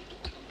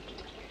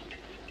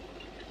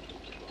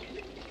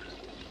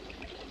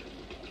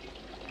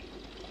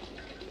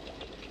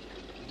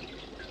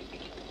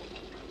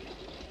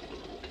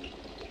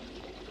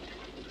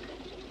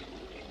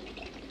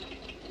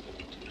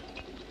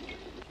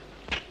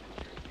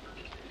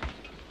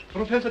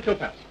 Professor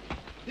Topaze,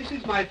 this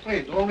is my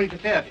friend, Henri de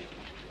Fairview.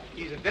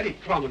 He's a very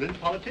prominent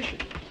politician.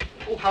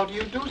 Oh, how do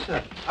you do,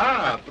 sir?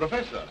 Ah,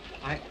 Professor.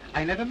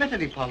 I never met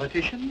any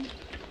politicians,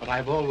 but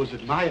I've always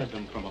admired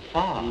them from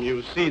afar.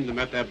 You've seen them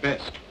at their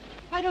best.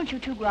 Why don't you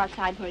two go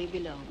outside where you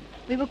belong?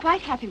 We were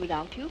quite happy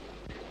without you.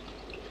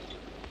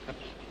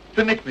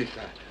 Permit me,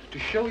 sir, to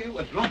show you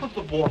a drop of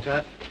the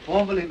water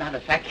formerly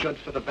manufactured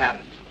for the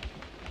Baron.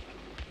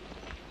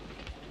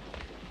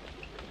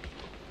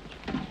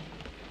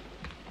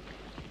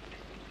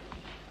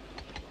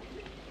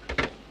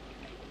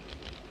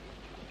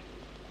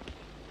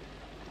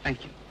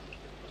 Thank you.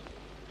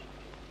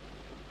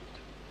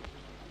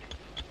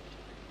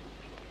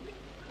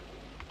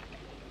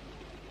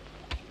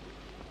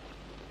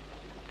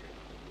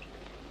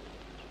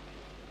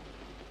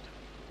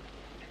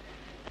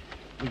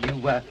 Will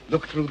you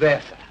look through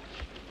there, sir?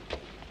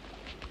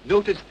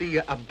 Notice the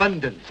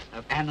abundance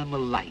of animal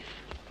life.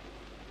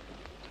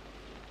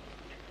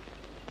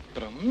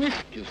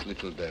 Promiscuous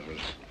little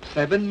devils.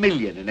 7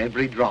 million in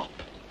every drop.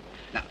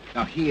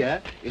 Now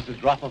here is the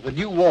drop of the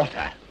new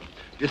water,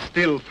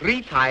 distilled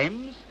 3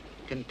 times,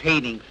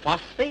 containing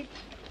phosphates,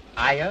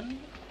 iron,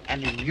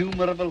 and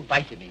innumerable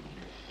vitamins.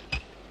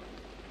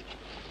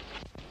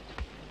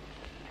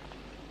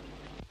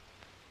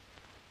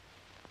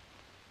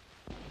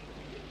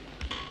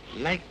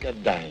 Like a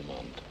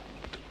diamond.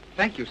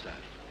 Thank you, sir.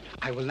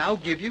 I will now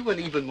give you an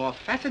even more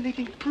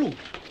fascinating proof.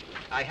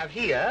 I have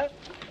here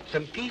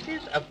some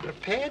pieces of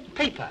prepared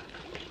paper.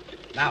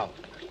 Now,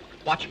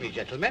 watch me,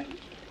 gentlemen.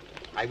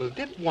 I will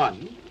dip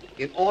one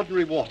in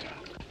ordinary water.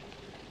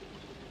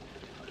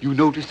 You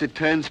notice it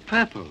turns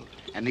purple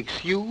and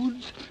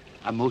exudes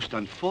a most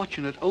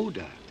unfortunate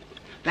odor.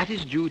 That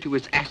is due to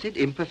its acid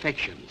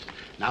imperfections.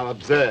 Now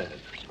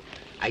observe.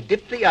 I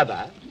dip the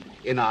other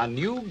in our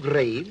new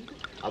grade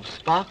of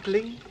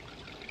sparkling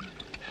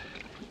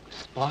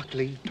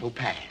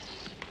topaz.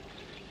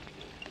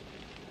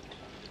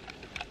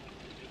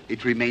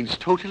 It remains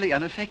totally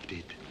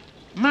unaffected.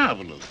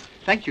 Marvelous.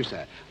 Thank you,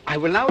 sir. I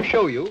will now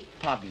show you,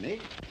 pardon me,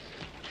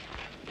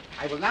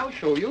 I will now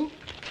show you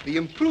the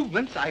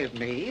improvements I have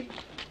made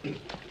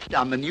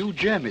on the new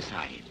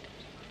germicide.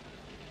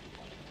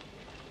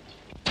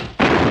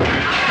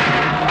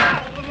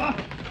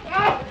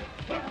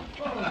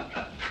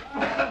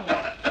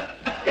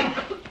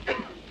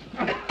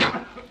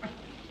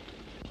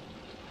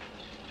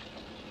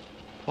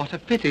 What a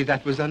pity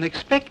that was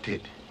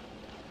unexpected.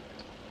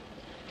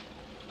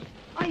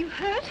 Are you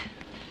hurt?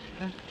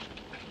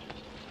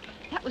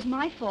 That was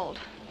my fault.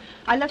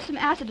 I left some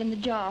acid in the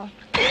jar.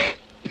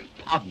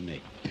 Pardon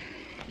me.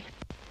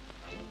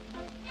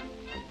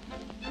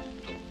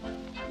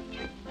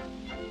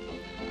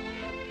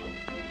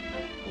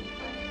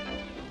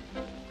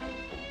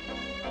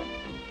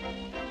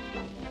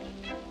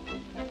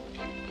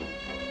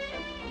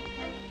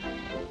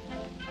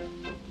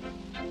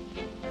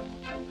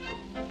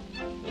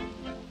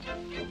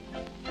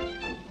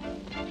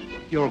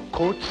 Your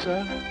coat,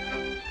 sir?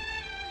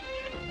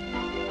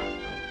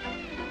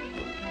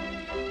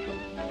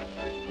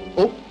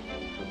 Oh,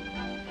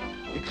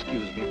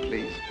 excuse me,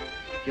 please.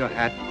 Your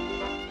hat.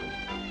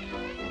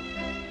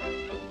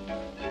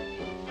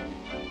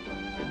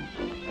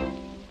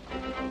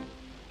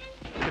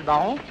 Monsieur le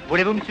Baron,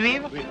 voulez-vous me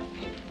suivre? Oui.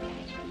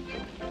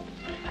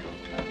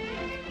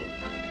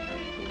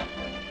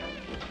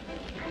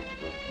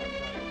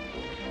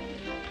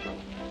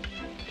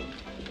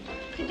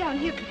 Sit down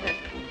here, Professor.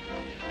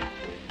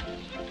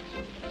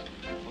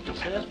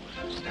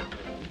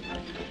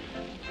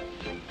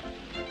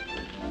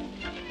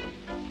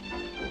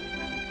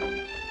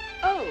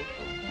 Oh,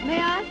 may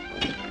I?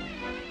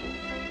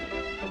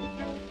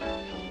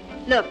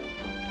 Look.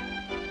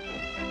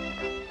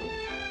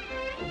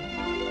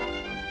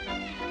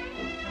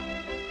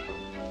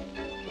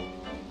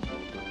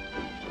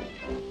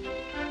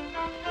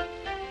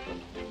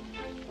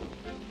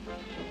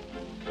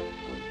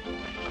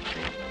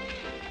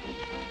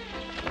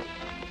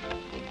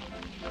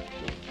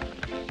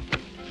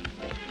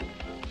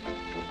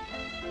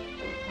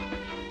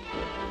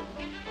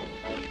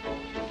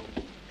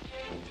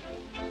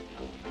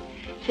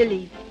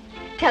 Philippe,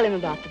 tell him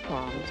about the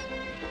palms.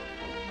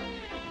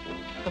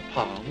 The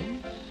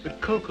palms?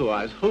 But Coco,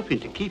 I was hoping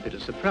to keep it a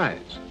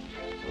surprise.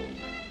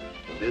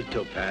 Miss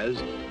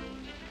Topaze,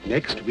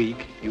 next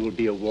week you will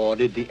be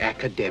awarded the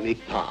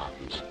academic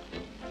palms.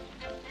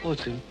 Oh,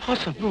 it's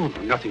impossible.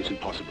 No, nothing's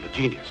impossible. A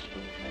genius.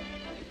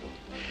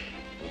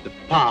 The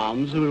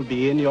palms will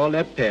be in your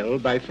lapel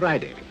by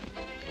Friday.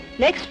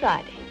 Next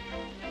Friday.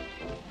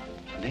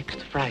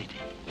 Next Friday.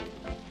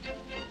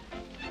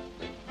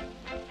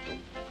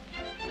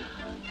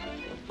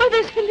 Oh,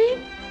 there's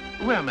Philippe.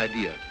 Where, my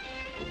dear?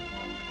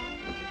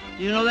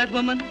 Do you know that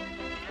woman?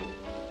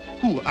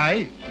 Who,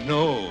 I?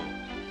 No.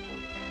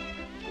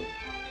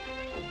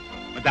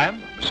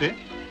 Madame, monsieur?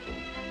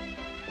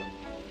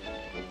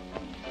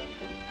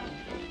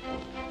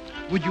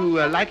 Would you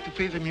like to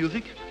play the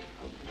music?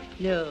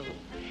 No.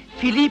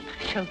 Philippe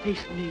shall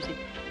face the music.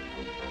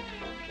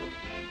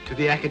 To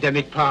the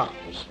academic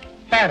palms.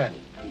 Baron.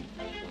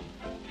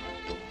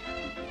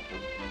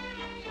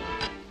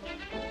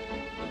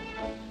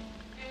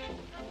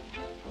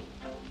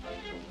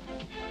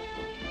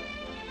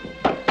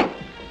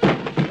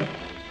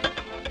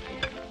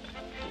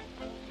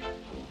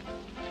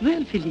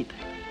 Well, Philippe,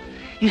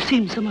 you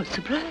seem somewhat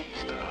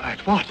surprised. At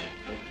what?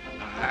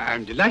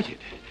 I'm delighted.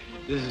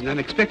 This is an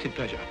unexpected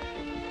pleasure.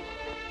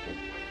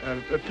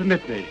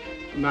 Permit me.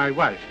 My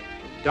wife,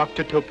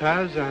 Dr.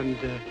 Topaze and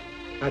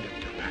Madame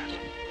Topaze.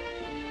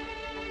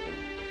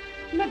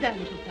 Madame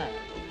Topaze,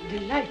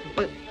 delighted.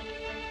 But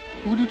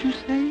who did you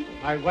say?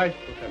 My wife,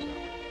 Professor.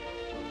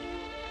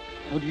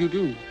 How do you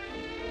do?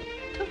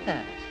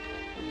 Topaze.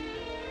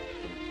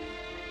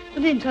 The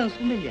name sounds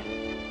familiar.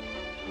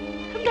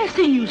 Haven't I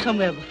seen you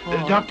somewhere before?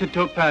 Dr.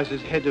 Topaze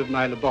is head of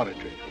my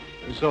laboratory.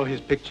 You saw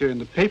his picture in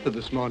the paper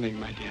this morning,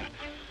 my dear.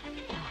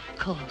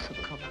 course, of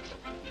course.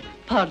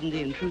 Pardon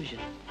the intrusion.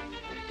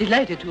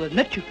 Delighted to have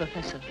met you,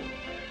 Professor.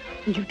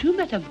 And you too,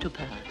 Madame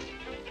Topaze.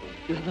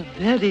 You have a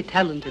very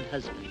talented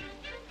husband.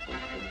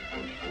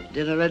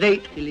 Dinner at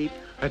 8, Philippe.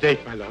 At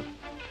 8, my love.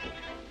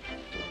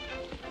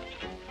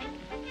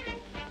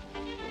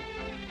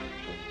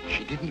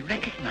 She didn't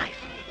recognize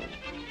me.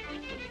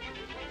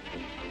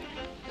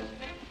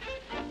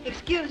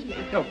 Excuse me.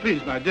 Oh,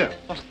 please, my dear.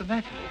 What's the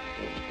matter?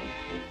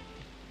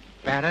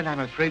 Baron,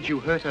 I'm afraid you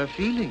hurt her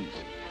feelings.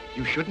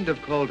 You shouldn't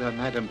have called her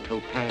Madame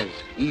Topaze,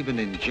 even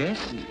in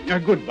jest.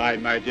 Goodbye,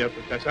 my dear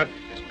Professor.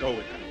 Just go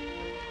with her.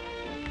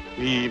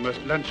 We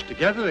must lunch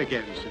together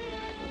again soon.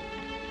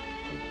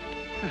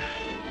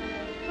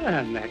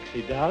 Well,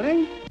 Maxie,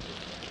 darling.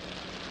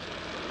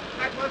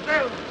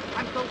 Mademoiselle,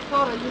 I'm so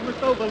sorry you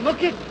must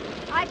overlook it.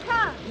 I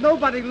can't.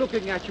 Nobody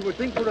looking at you would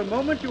think for a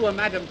moment you were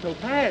Madame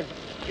Topaze.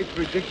 It's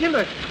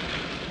ridiculous.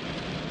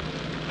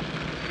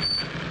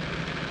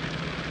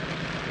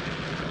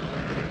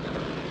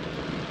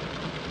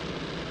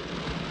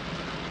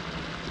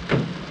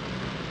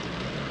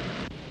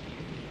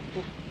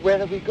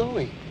 Where are we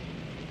going?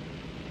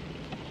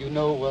 You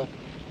know,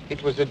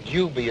 it was a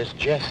dubious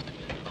jest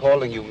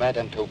calling you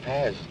Madame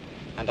Topaze,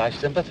 and I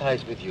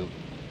sympathize with you.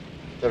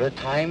 There are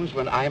times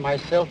when I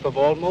myself have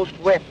almost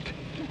wept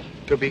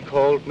to be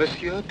called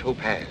Monsieur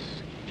Topaze.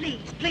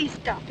 Please, please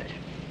stop it.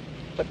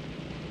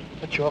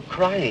 But you're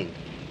crying.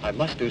 I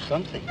must do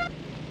something.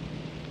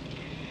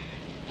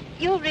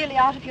 You're really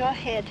out of your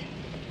head.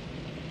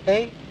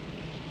 Hey?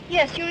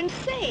 Yes, you're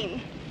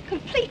insane.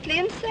 Completely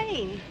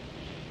insane.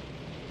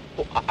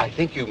 Oh, I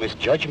think you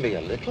misjudge me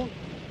a little.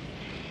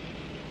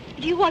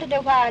 Do you want to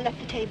know why I left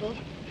the table?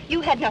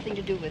 You had nothing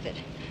to do with it.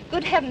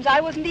 Good heavens,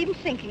 I wasn't even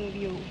thinking of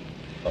you.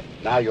 Oh,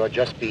 now you're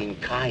just being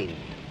kind.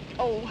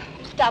 Oh,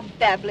 stop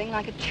babbling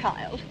like a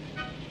child.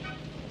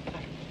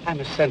 I'm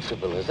as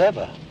sensible as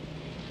ever.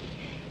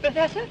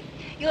 Professor,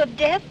 you're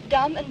deaf,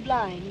 dumb, and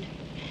blind.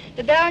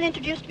 The Baron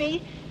introduced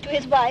me to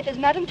his wife as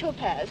Madame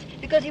Topaze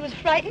because he was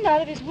frightened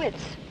out of his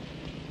wits.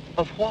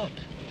 Of what?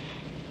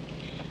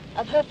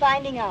 Of her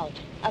finding out.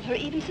 Of her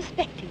even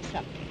suspecting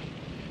something.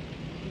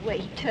 The way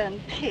he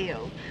turned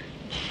pale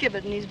and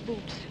shivered in his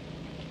boots.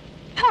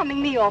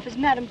 Palming me off as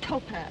Madame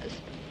Topaze.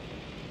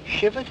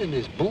 Shivered in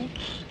his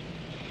boots?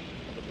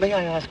 May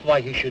I ask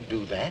why he should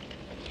do that?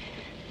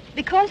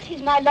 Because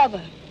he's my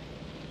lover.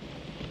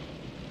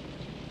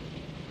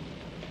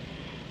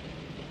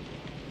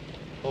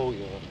 Oh,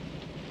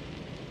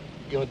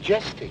 you're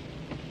jesting.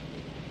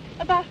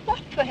 About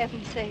what, for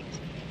heaven's sakes?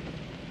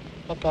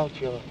 About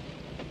your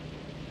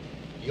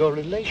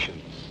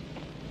relations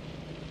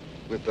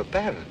with the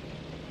Baron.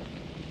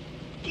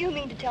 Do you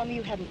mean to tell me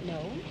you hadn't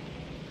known?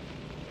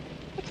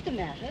 What's the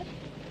matter?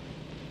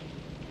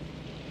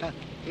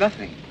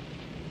 Nothing.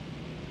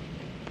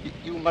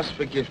 You must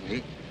forgive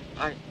me.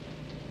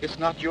 It's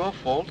not your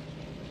fault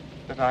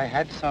that I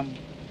had some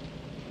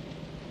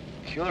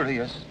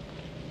curious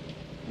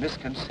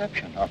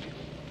misconception of you.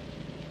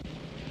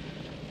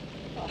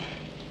 Oh,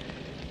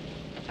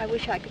 I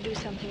wish I could do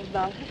something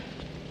about it.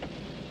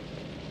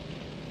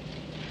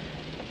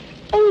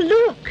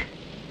 Oh, look!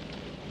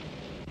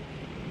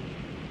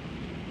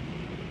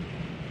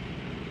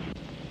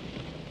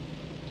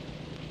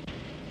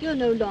 You're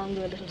no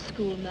longer a little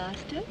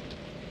schoolmaster.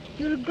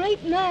 You're a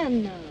great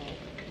man now.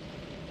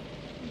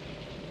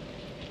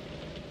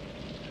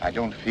 I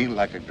don't feel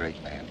like a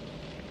great man.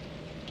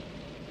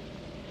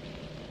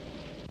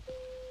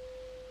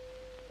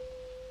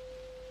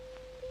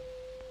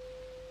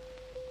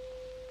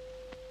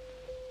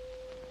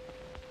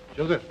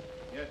 Joseph,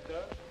 Yes,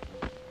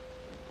 sir?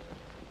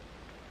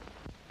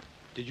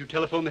 did you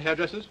telephone the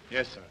hairdressers?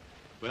 Yes, sir.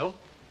 Well?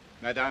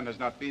 Madame has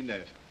not been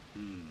there.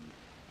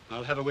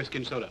 I'll have a whiskey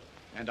and soda.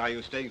 And are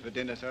you staying for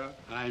dinner, sir?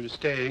 I'm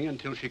staying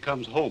until she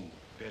comes home.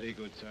 Very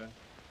good, sir.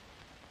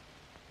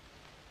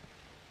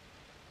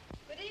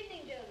 Good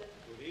evening, Joseph.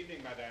 Good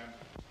evening, Madame.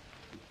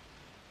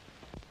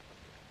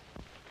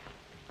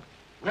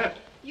 Where?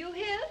 You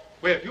here?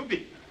 Where have you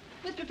been?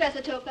 With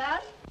Professor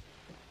Topaze?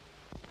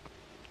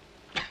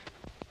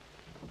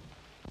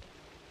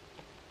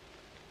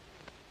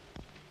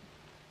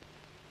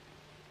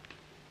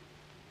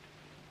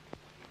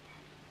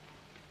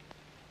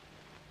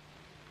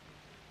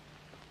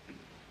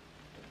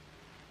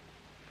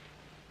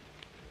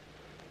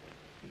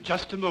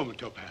 Just a moment,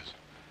 Topaze.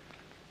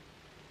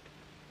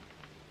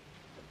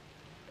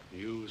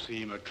 You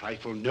seem a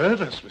trifle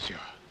nervous, monsieur.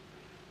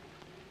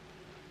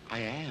 I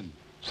am.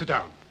 Sit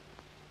down.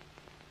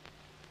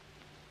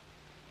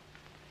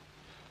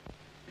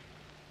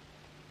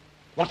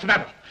 What's the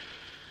matter?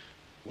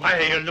 Why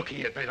are you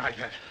looking at me like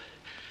that?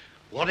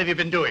 What have you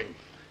been doing?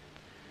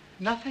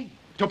 Nothing.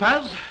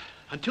 Topaze,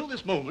 until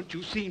this moment,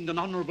 you seemed an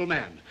honorable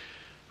man.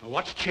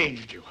 What's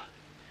changed you?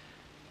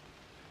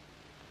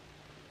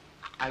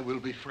 I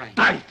will be frank.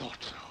 I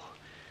thought so.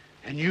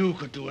 And you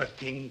could do a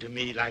thing to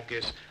me like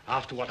this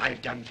after what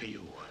I've done for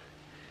you.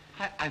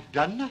 I've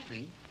done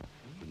nothing.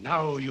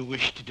 Now you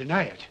wish to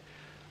deny it.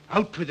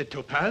 Out with it,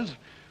 Topaze.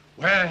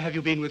 Where have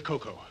you been with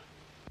Coco?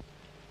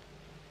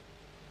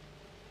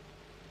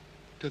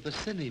 to the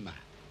cinema.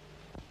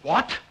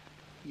 What?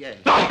 Yes.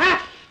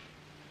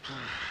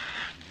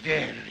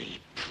 Very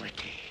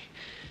pretty.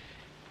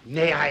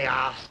 May I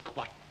ask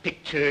what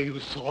picture you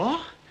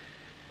saw?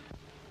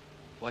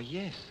 Why,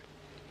 yes.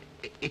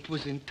 It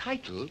was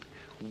entitled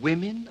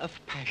Women of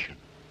Passion.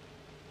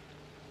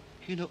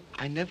 You know,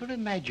 I never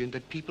imagined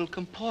that people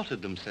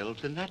comported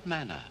themselves in that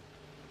manner.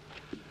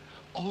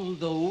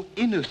 Although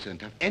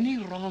innocent of any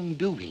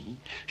wrongdoing,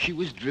 she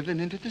was driven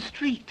into the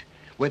street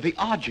where the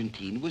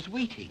Argentine was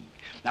waiting.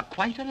 Now,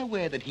 quite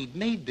unaware that he'd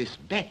made this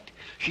bet,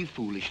 she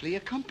foolishly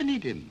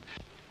accompanied him.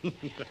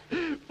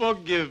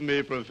 Forgive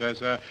me,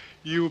 Professor.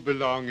 You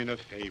belong in a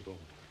fable.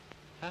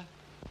 Huh?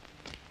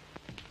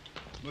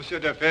 Monsieur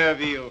de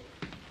Fairville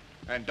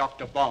and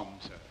Dr. Baum,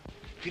 sir.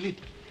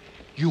 Philippe,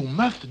 you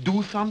must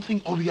do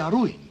something or we are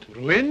ruined.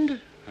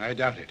 Ruined? I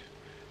doubt it.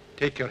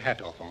 Take your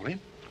hat off, Henri.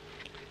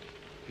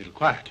 It'll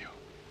quiet you.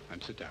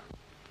 And sit down.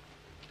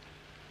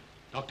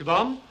 Dr.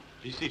 Baum,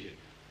 be seated.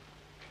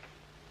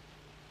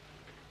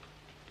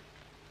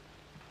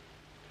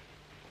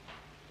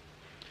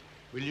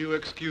 Will you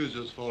excuse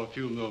us for a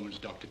few moments,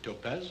 Dr.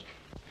 Topaze?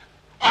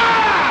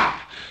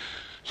 Ah!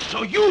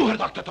 So you are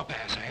Dr.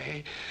 Topaze,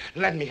 eh?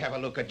 Let me have a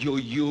look at you,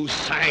 you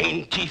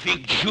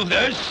scientific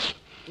Judas.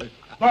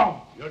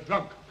 Baum, you're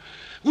drunk.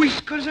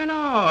 Whiskers and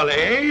all,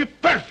 eh?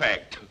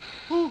 Perfect.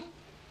 Who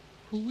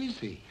is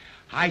he?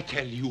 I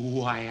tell you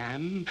who I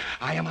am.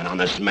 I am an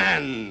honest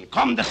man.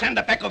 Come to send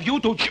a pack of you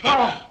to...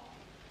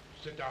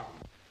 Sit down.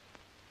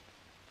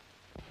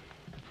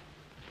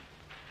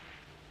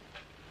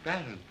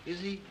 Baron, is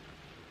he...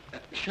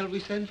 shall we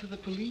send for the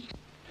police?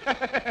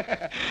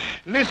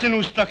 Listen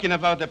who's talking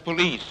about the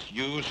police,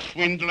 you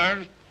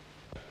swindler.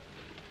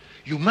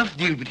 You must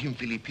deal with him,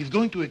 Philippe. He's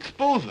going to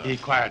expose us. Be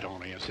quiet,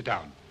 Henri, and sit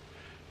down.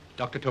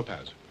 Dr.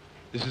 Topaze,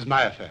 this is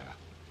my affair.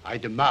 I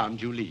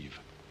demand you leave.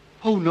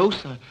 Oh, no,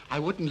 sir. I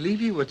wouldn't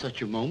leave you at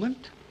such a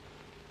moment.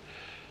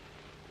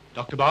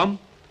 Dr. Baum,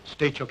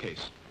 state your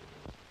case.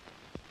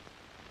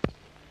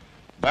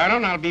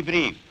 Baron, I'll be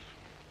brief.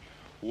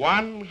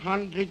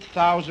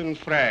 100,000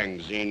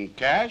 francs in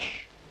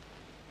cash,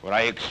 or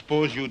I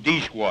expose you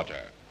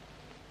dishwater.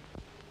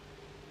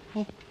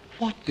 Oh,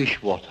 what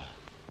dishwater?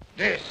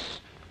 This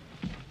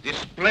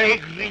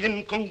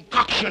plague-ridden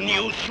concoction,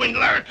 you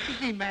swindler! Is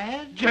he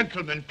mad?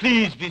 Gentlemen,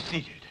 please be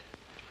seated.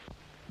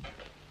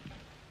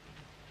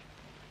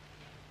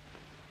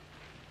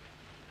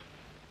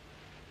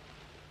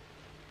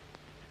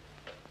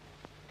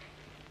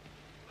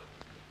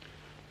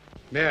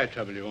 May I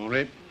trouble you,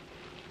 Henri?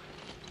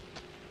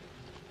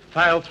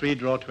 File 3,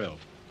 draw 12.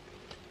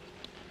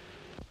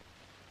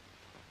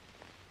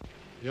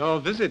 Your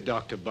visit,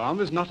 Dr. Baum,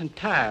 is not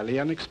entirely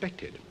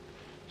unexpected.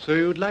 So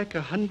you'd like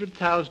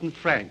 100,000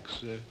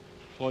 francs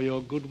for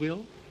your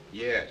goodwill?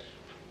 Yes.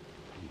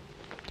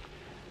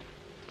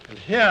 And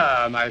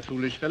here, my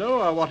foolish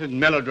fellow, are what in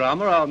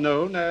melodrama are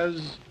known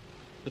as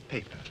the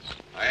papers.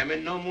 I am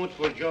in no mood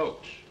for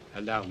jokes.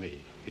 Allow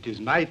me. It is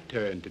my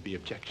turn to be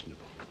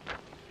objectionable.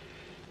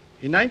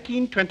 In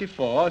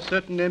 1924, a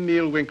certain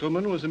Emile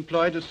Winkleman was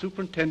employed as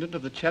superintendent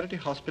of the charity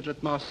hospital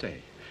at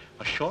Marseille.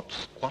 A short,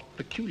 squat,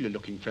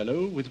 peculiar-looking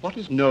fellow with what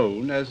is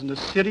known as an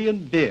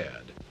Assyrian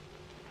beard.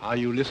 Are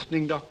you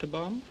listening, Dr.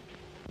 Baum?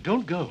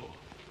 Don't go.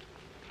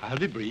 I'll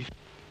be brief.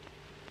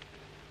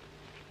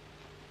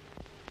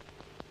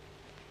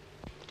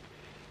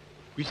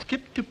 We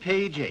skip to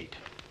page 8,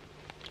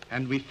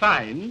 and we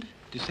find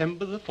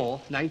December the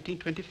 4th,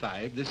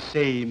 1925, this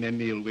same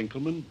Emile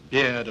Winkleman,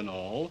 beard and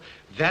all,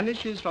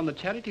 vanishes from the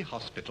charity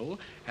hospital,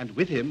 and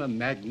with him a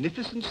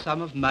magnificent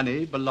sum of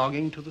money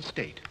belonging to the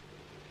state.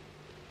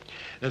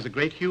 There's a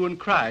great hue and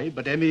cry,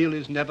 but Emile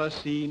is never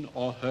seen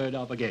or heard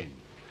of again.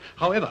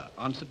 However,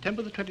 on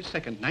September the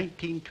 22nd,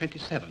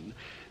 1927,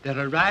 there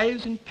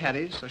arrives in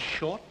Paris a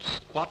short,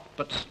 squat,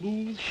 but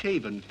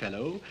smooth-shaven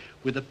fellow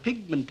with a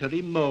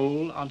pigmentary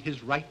mole on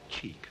his right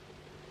cheek,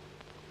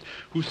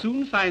 who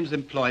soon finds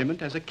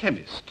employment as a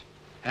chemist,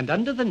 and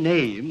under the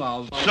name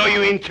of... So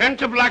you intend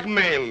to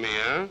blackmail me,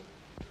 huh?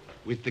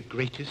 With the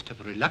greatest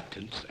of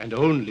reluctance and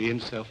only in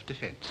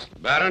self-defense.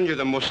 Baron, you're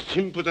the most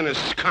impudent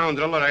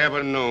scoundrel that I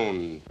ever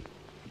known.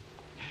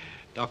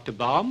 Dr.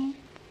 Baum,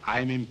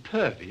 I'm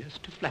impervious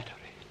to flattery.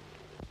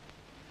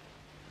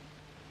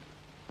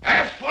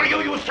 As for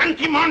you, you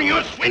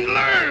sentimental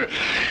swindler,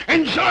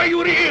 enjoy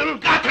your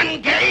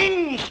ill-gotten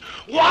gains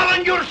while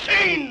on your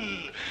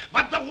sin.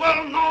 But the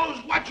world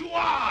knows what you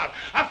are,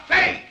 a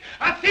fake,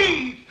 a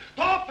thief.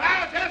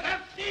 Topaze is a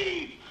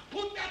thief.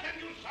 Put that in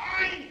your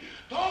sign.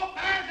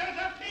 Topaze is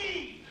a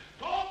thief.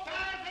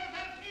 Topaze is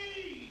a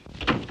thief.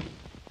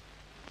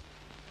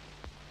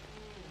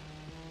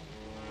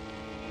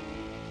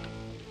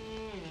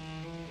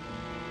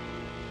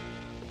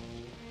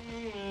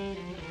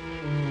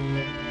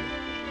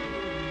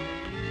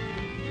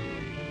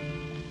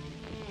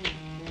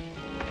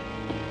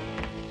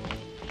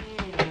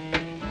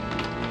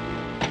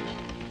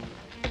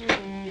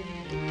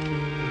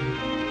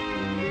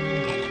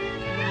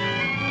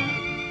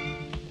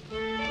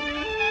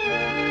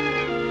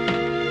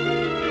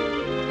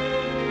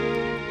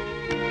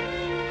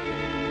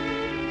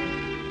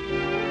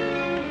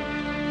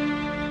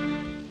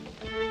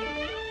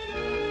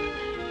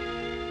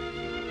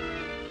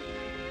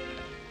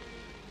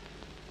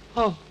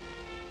 Oh.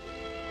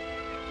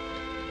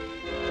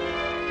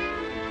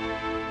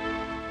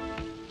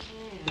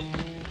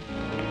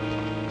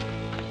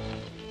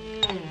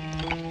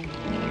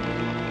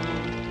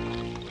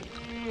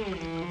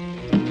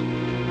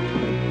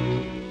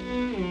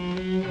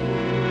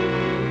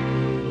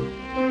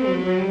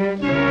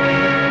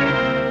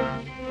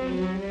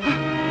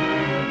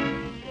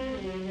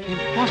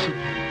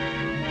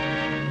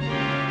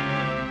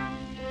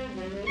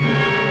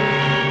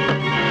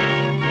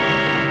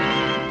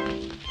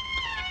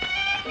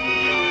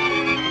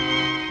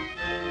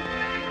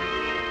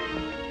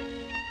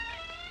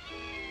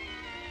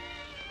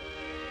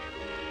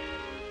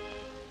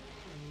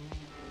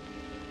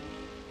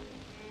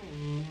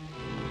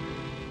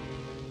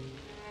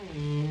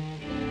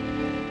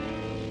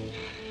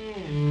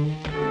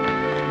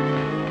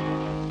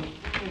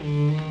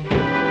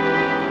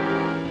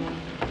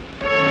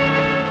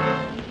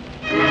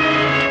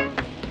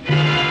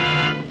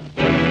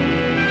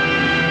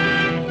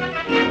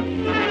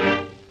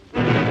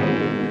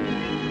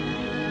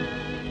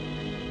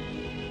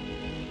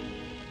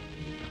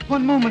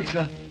 One moment,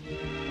 sir.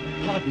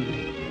 Pardon me.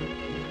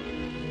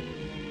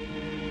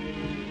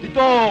 Dis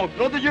donc,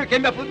 nom de Dieu,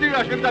 qu'elle m'a foutu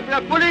là, je vais me taper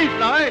la police,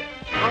 là, hein?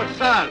 Oh,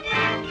 sale!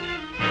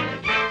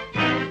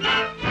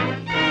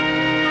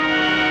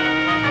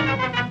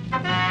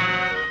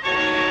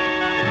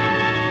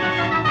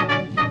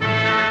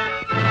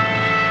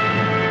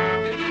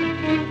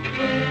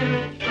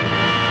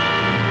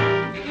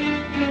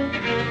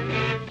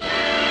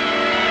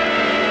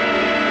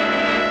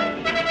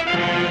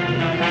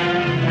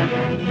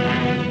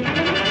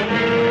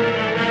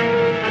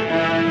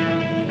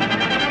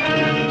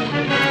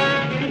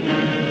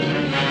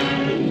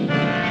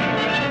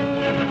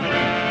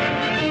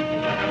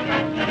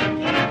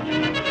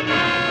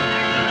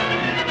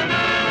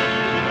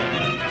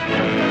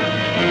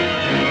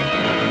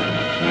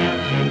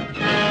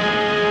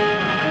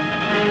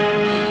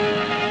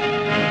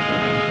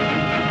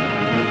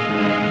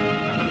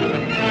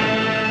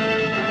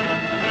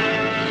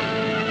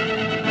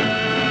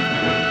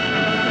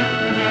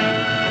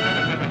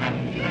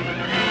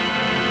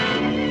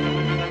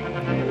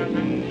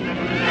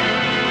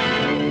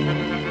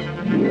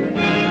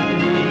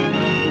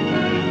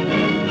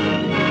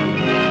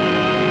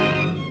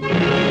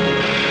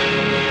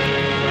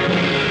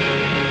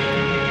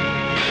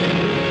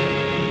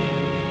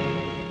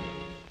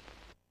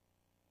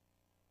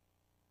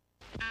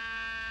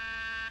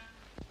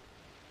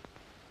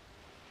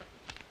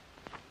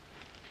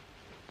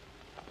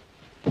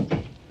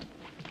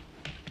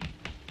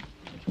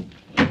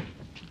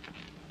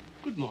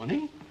 Good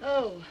morning.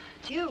 Oh,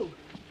 it's you.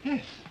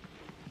 Yes,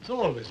 it's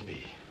always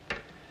me.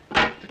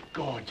 It's a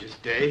gorgeous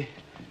day.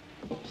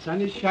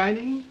 Sun is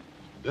shining,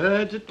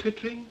 birds are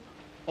twittering,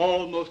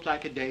 almost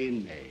like a day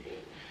in May.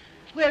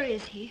 Where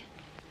is he?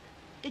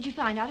 Did you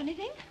find out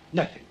anything?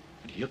 Nothing,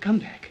 but he'll come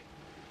back.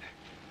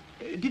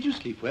 Did you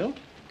sleep well?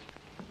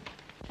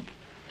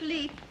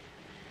 Philippe,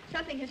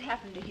 something has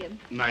happened to him.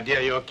 My dear,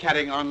 you're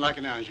carrying on like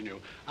an ingenue.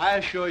 I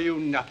assure you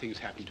nothing's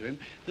happened to him.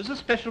 There's a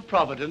special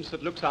providence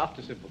that looks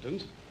after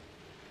simpletons.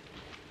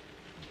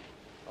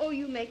 Oh,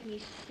 you make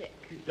me sick.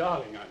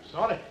 Darling, I'm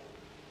sorry.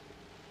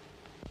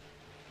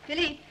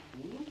 Philippe.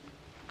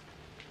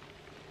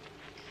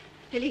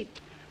 Philippe,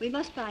 we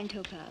must find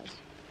Topaze.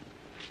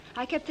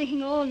 I kept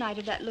thinking all night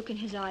of that look in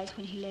his eyes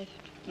when he left.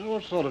 Now,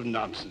 what sort of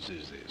nonsense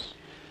is this?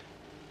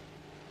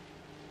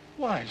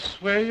 Why, I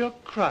swear you're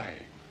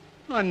crying.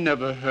 I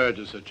never heard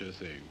of such a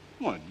thing.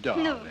 Why,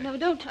 darling. No,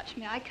 don't touch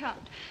me. I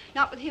can't.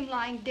 Not with him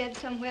lying dead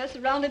somewhere,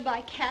 surrounded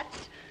by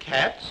cats.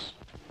 Cats?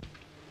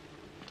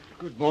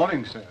 Good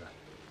morning, sir.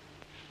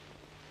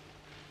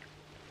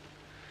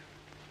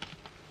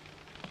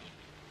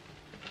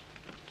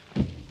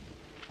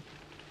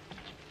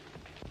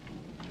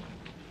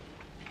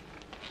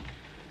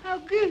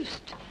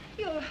 Auguste,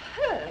 you're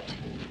hurt.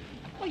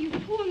 Oh, you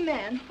poor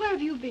man. Where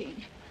have you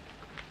been?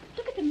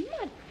 Look at the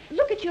mud.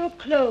 Look at your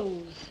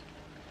clothes.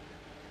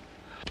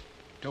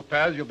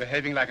 Topaze, you're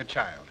behaving like a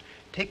child.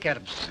 Take that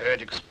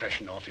absurd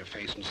expression off your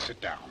face and sit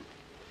down.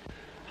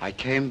 I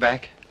came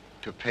back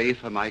to pay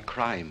for my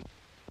crime.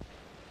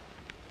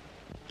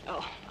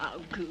 Oh,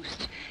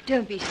 Auguste,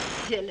 don't be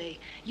silly.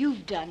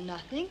 You've done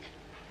nothing.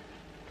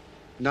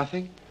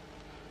 Nothing?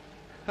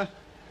 Huh.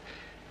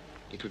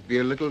 It would be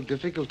a little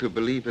difficult to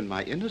believe in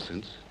my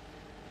innocence.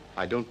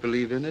 I don't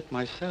believe in it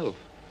myself.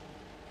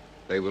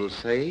 They will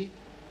say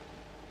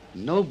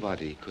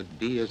nobody could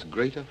be as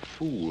great a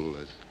fool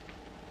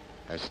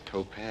as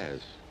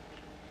Topaze.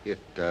 It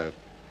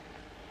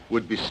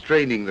would be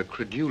straining the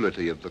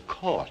credulity of the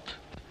court.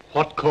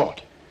 What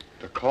court?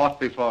 The court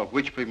before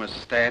which we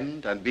must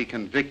stand and be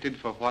convicted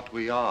for what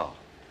we are.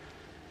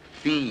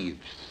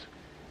 Thieves.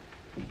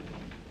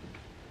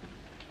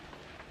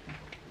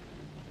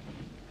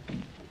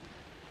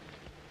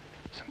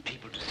 Some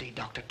people to see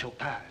Dr.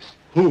 Topaze.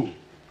 Who?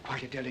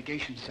 Quite a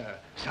delegation, sir.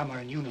 Some are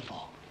in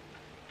uniform.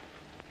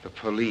 The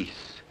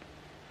police.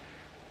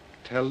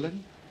 Tell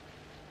them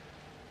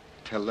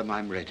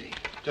I'm ready.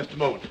 Just a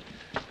moment.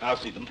 I'll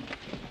see them.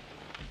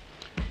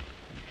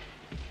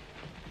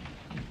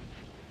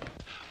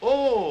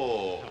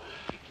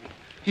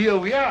 here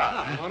we are.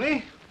 Ah,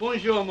 honey.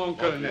 Bonjour, mon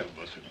colonel.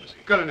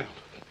 Colonel.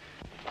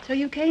 So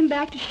you came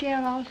back to share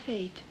our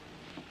fate.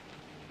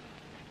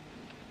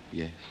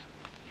 Yes.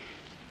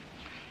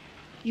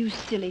 You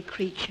silly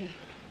creature.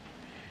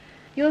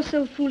 You're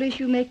so foolish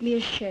you make me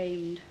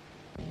ashamed.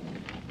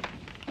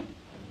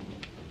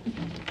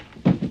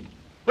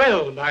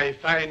 Well, my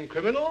fine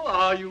criminal,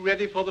 are you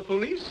ready for the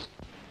police?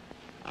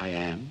 I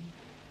am.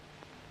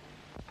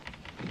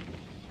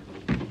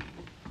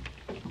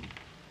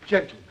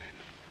 Gentlemen.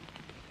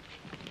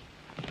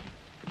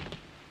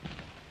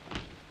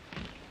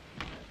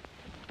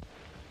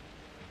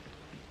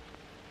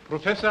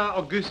 Professor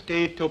Auguste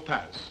A.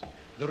 Topaze,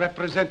 the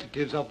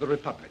representatives of the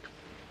Republic.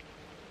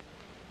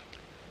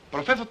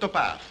 Professor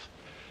Topaze,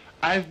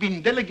 I have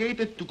been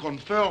delegated to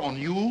confer on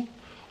you,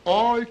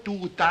 all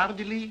too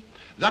tardily,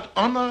 that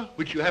honor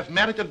which you have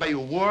merited by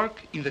your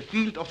work in the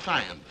field of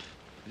science,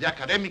 the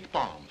academic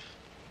palms.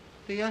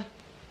 The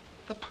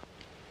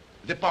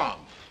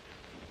palms.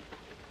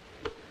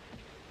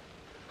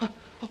 Oh,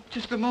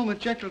 just a moment,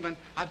 gentlemen.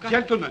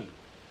 Gentlemen,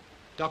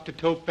 Dr.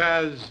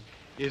 Topaze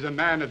is a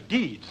man of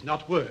deeds,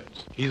 not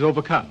words. He's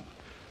overcome.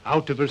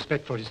 Out of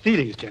respect for his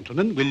feelings,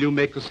 gentlemen, will you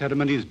make the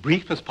ceremony as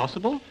brief as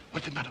possible?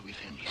 What's the matter with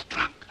him? He's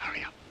drunk.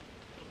 Hurry up.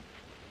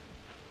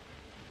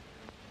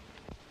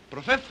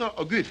 Professor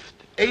Auguste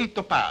A.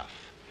 Topaze,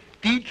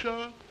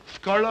 teacher,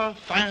 scholar,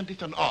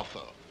 scientist, and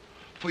author,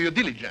 for your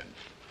diligence,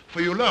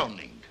 for your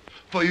learning,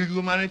 for your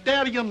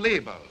humanitarian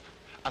labor,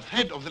 as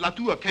head of the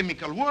Latour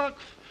Chemical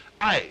Works,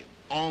 I,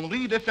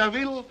 Henri de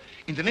Ferville,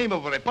 in the name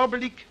of the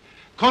Republic,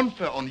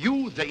 confer on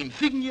you the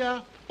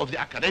insignia of the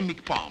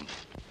academic palms.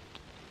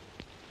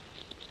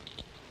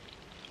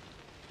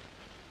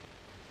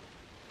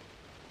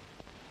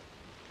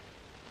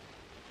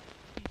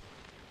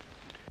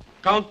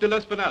 Count de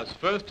l'Espinasse,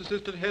 First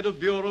Assistant Head of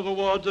Bureau of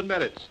Awards and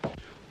Merits.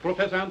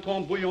 Professor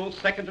Antoine Bouillon,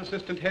 Second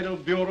Assistant Head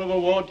of Bureau of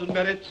Awards and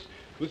Merits.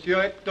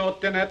 Monsieur Hector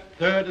Tenet,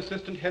 Third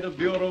Assistant Head of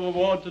Bureau of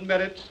Awards and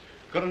Merits.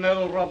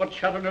 Colonel Robert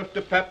Chateauneuf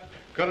de Pep,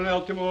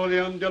 Colonel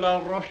Timoleon de la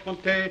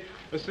Rochemonte,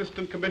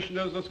 Assistant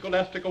Commissioners of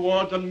Scholastic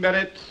Awards and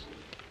Merits.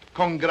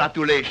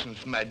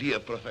 Congratulations, my dear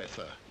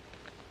Professor.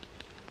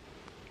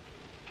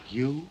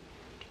 You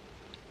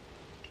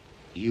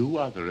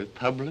are the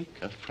Republic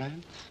of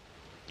France?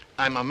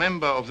 I'm a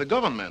member of the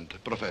government,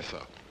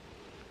 Professor.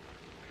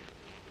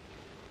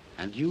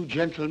 And you,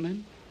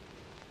 gentlemen,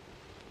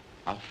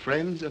 are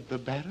friends of the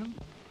Baron?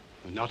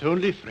 Not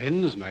only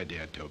friends, my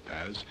dear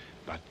Topaze,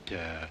 but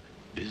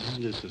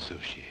business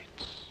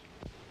associates.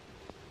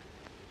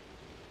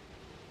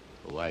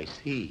 Oh, I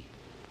see.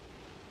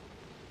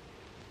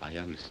 I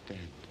understand.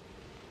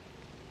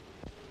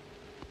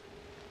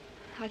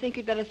 I think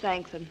you'd better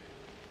thank them.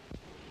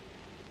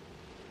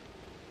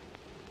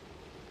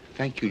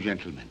 Thank you,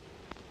 gentlemen.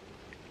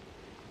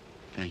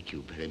 Thank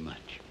you very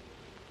much.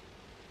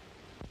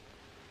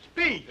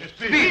 Speech!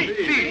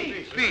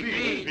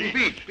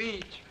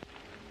 Speech!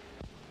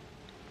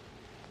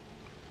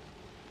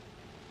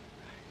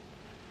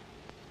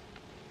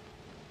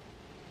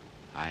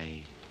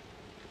 I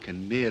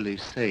can merely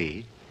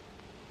say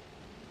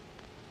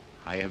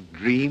I have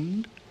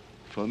dreamed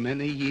for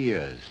many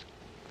years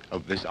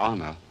of this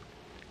honor.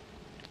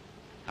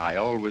 I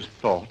always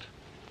thought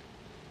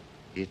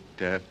it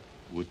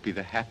would be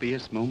the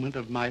happiest moment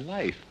of my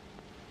life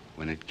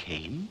when it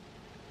came,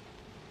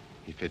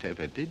 if it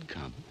ever did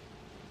come.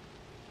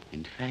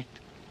 In fact,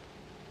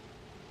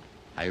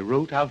 I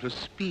wrote out a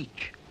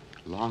speech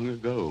long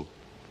ago.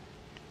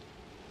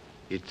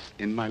 It's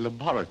in my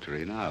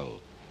laboratory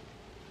now,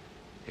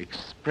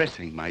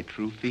 expressing my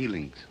true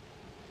feelings.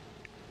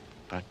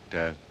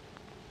 But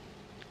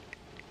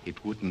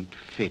it wouldn't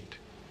fit.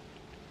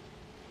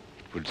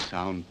 It would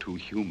sound too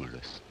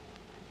humorous.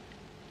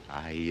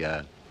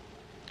 I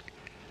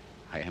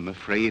am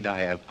afraid I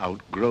have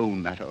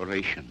outgrown that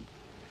oration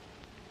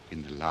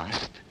in the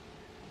last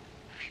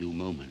few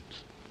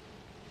moments.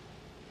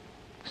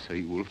 So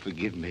you will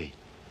forgive me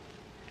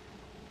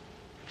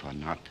for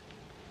not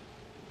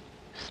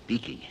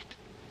speaking it.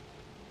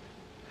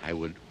 I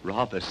would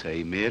rather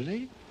say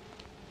merely,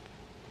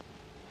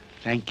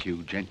 thank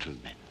you,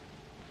 gentlemen.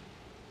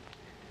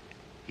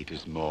 It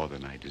is more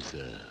than I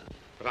deserve.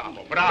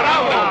 Bravo,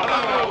 bravo,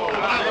 bravo,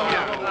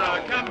 bravo,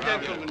 bravo. Come,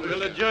 gentlemen,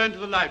 we'll adjourn to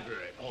the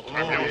library.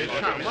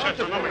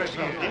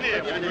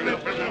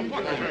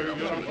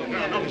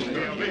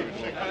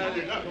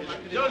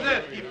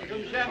 Joseph,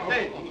 some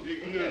champagne.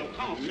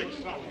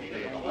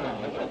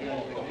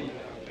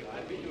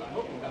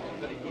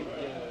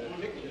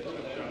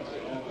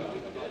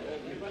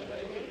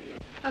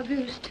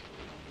 Auguste.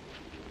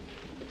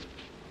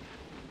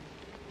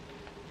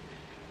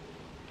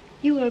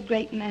 You were a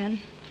great man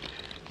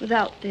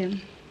without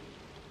them.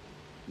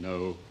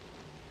 No.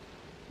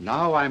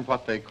 Now I'm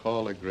what they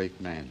call a great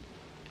man.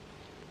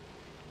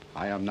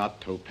 I am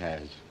not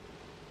Topaze.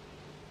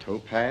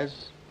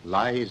 Topaze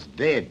lies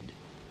dead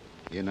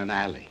in an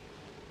alley.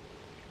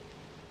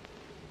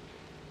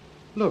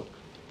 Look.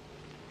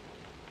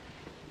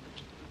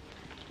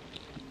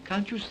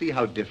 Can't you see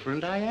how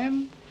different I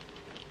am?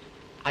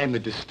 I'm a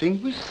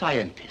distinguished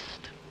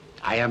scientist.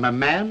 I am a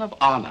man of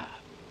honor.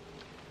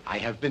 I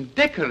have been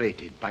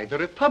decorated by the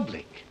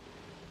Republic.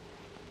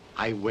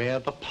 I wear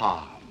the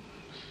palms.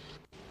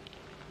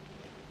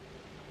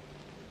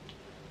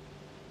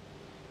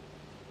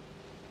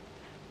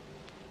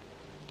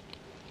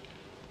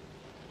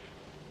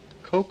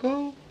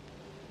 Coco,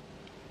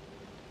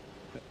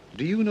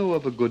 do you know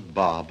of a good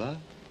barber?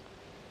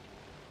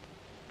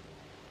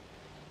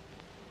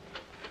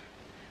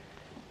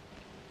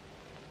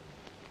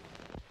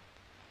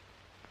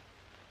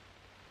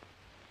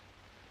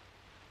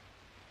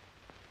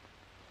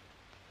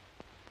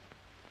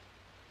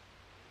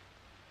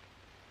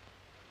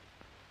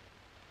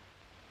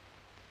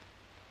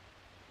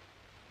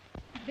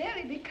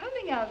 Very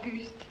becoming,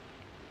 Auguste.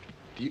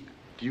 Do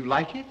you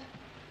like it?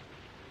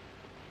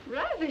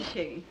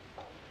 Ravishing.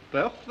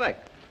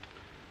 Perfect.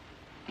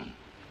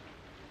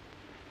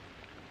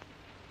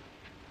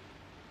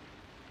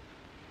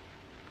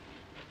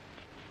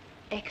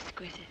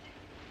 Exquisite.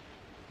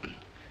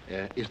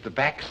 Is the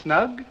back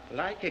snug?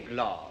 Like a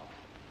glove.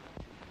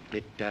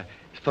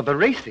 It's for the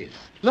races.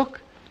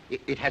 Look,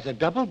 it has a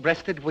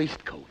double-breasted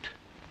waistcoat.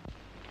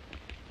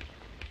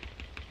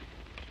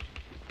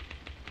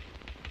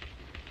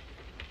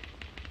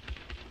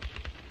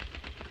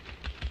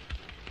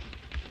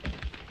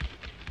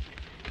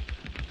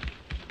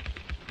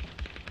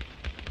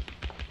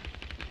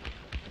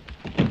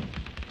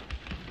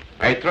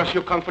 I trust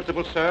you're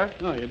comfortable, sir?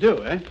 Oh, you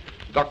do, eh?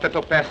 Dr.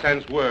 Topaze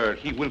sends word.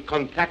 He will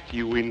contact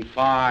you in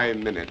 5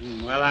 minutes.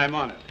 Well, I'm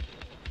on it.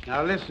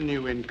 Now listen,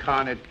 you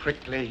incarnate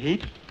prickly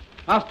heat.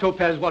 Ask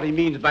Topaze what he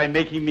means by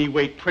making me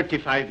wait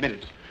 25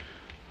 minutes.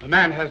 The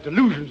man has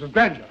delusions of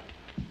grandeur.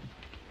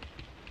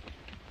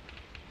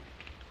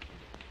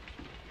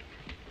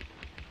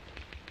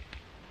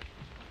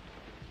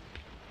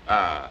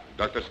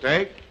 Dr.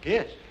 Stegg?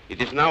 Yes.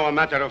 It is now a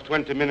matter of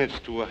 20 minutes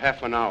to a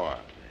half an hour.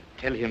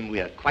 Tell him we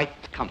are quite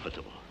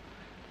comfortable.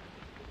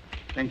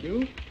 Thank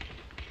you.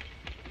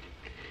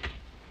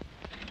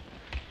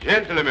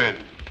 Gentlemen,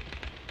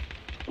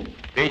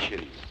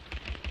 patience.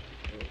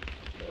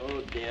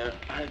 Oh, dear.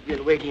 I've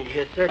been waiting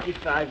here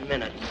 35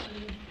 minutes.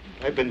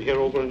 I've been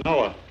here over an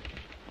hour.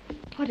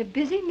 What a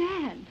busy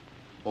man.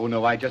 Oh,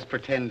 no, I just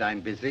pretend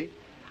I'm busy.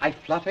 I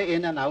flutter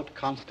in and out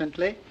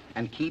constantly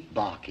and keep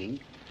barking.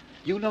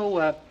 You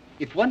know,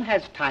 if one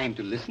has time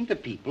to listen to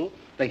people,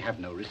 they have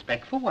no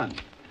respect for one.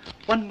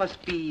 One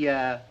must be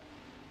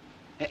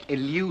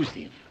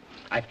elusive.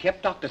 I've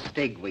kept Dr.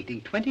 Stegg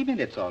waiting 20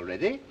 minutes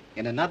already.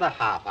 In another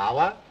half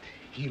hour,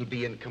 he'll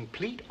be in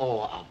complete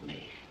awe of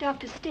me.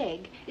 Dr.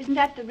 Stegg, isn't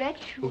that the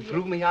wretch Who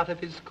threw me out of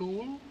his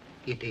school?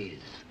 It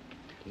is.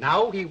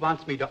 Now he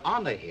wants me to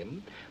honor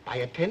him by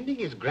attending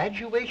his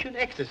graduation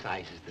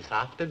exercises this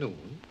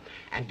afternoon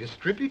and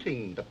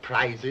distributing the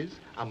prizes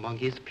among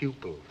his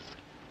pupils.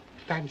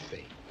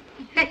 Fancy.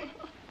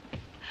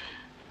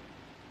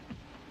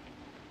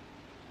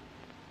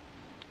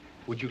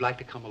 Would you like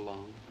to come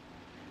along?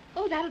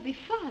 Oh, that'll be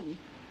fun.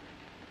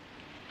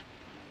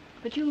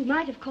 But you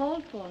might have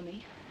called for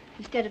me,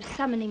 instead of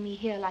summoning me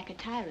here like a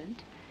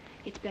tyrant.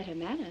 It's better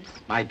manners.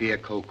 My dear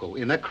Coco,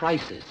 in a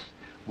crisis,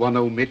 one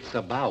omits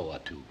a bow or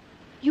two.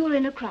 You're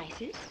in a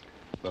crisis?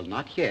 Well,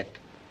 not yet,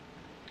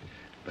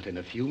 but in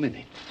a few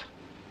minutes.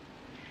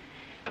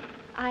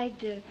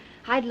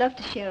 I'd love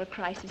to share a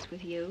crisis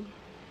with you.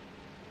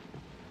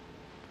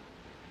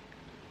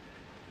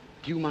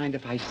 Do you mind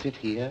if I sit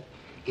here?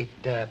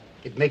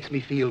 It makes me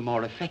feel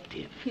more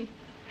effective.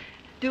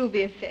 Do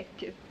be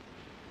effective.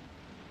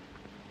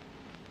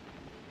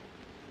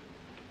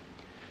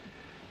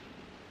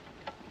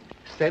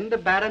 Send the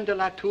Baron de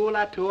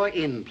Latour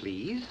in,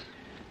 please.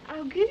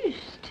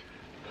 Auguste,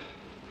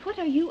 what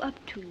are you up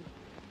to?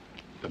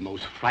 The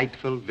most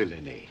frightful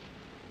villainy.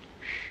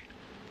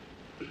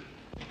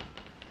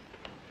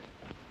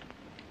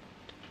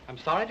 I'm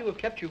sorry to have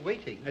kept you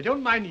waiting. I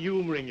don't mind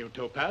humoring you,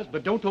 Topaze,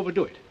 but don't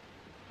overdo it.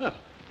 Well,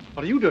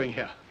 what are you doing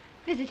here?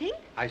 Visiting?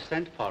 I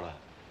sent for her.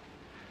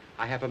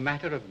 I have a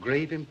matter of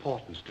grave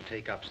importance to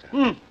take up,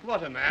 sir.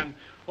 What a man.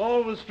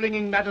 Always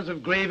flinging matters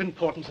of grave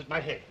importance at my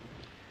head.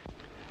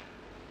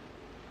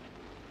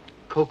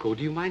 Coco,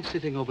 do you mind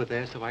sitting over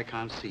there so I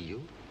can't see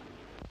you?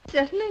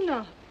 Certainly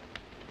not.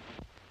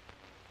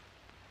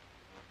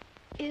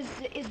 Is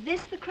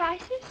this the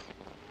crisis?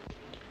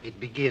 It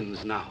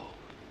begins now.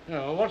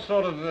 Oh, what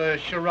sort of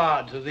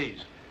charades are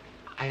these?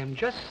 I am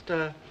just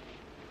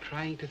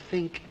trying to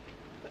think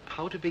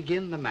how to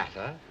begin the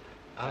matter.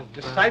 A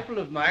disciple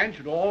of mine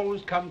should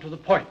always come to the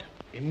point,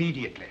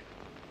 immediately.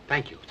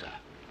 Thank you, sir.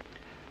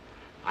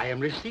 I am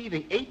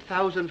receiving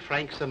 8,000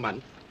 francs a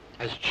month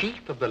as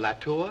chief of the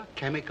Latour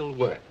Chemical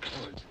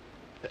Works.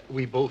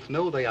 We both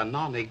know they are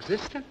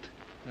non-existent.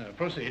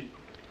 Proceed.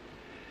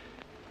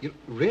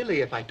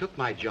 Really, if I took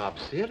my job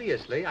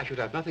seriously, I should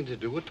have nothing to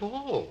do at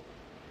all.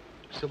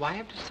 So I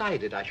have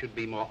decided I should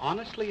be more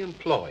honestly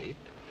employed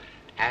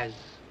as...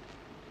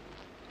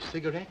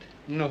 Cigarette?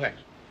 No,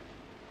 thanks.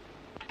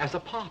 As a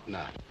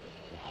partner.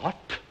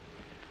 What?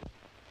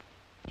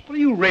 What are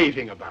you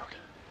raving about?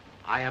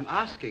 I am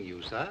asking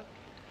you, sir,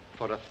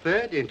 for a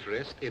third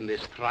interest in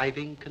this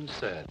thriving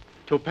concern.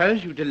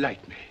 Topaze, you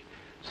delight me.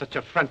 Such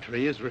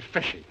effrontery is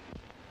refreshing.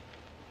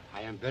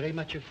 I am very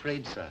much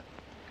afraid, sir,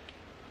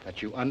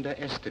 that you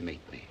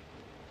underestimate me.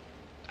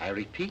 I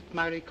repeat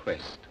my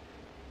request,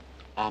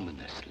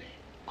 ominously.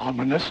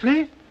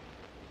 Ominously?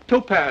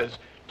 Topaze,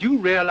 do you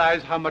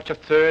realize how much a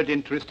third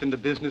interest in the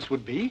business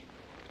would be?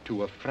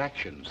 To a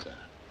fraction, sir.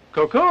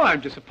 Coco,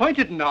 I'm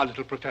disappointed in our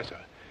little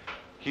professor.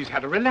 He's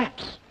had a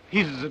relapse.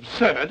 He's as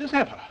absurd as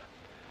ever.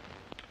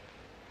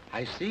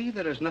 I see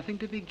there is nothing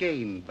to be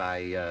gained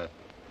by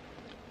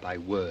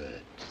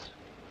words.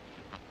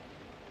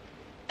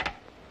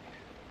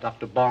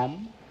 Dr.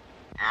 Baum?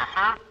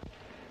 Uh-huh.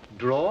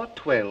 Draw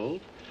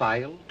 12,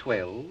 file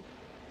 12.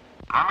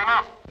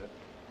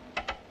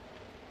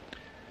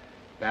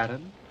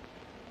 Baron,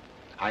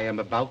 I am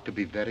about to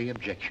be very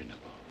objectionable.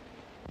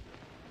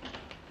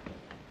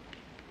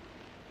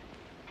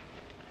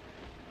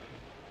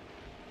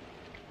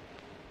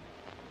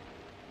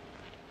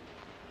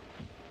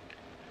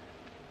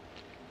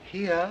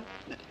 Here,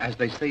 as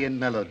they say in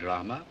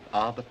melodrama,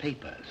 are the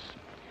papers.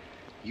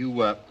 You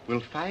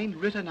will find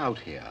written out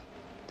here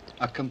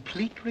a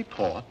complete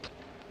report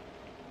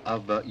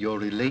of your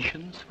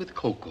relations with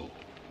Coco.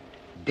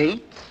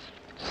 Dates,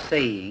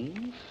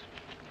 sayings,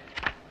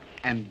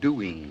 and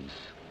doings.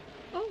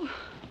 Oh.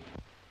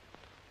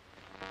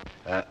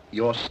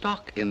 Your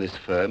stock in this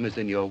firm is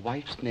in your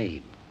wife's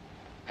name.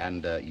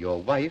 And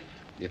your wife,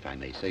 if I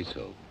may say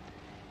so,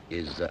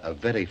 is a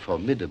very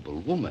formidable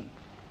woman.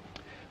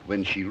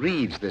 When she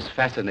reads this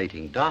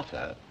fascinating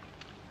data,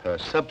 her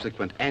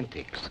subsequent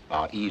antics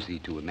are easy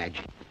to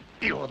imagine.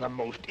 You're the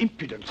most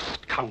impudent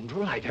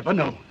scoundrel I've ever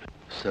known.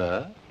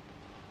 Sir,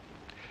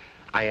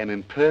 I am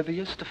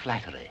impervious to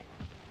flattery.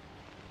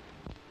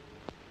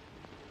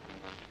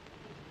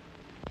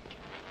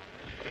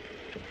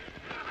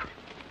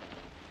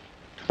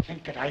 To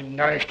think that I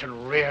nourished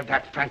and reared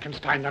that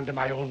Frankenstein under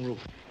my own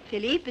roof.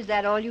 Philippe, is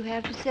that all you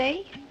have to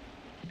say?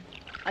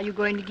 Are you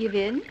going to give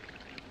in?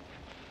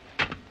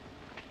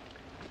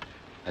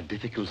 A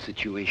difficult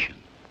situation.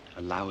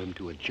 Allow him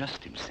to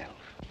adjust himself.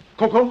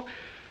 Coco,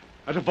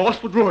 a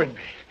divorce would ruin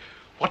me.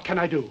 What can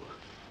I do?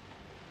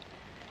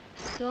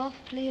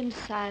 Softly and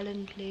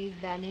silently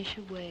vanish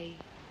away.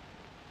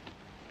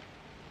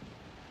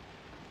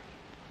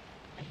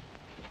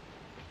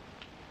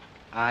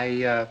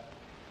 I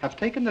have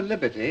taken the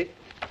liberty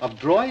of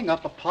drawing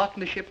up a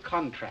partnership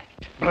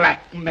contract.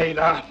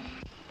 Blackmailer.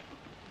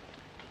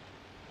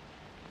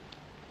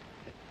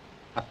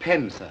 A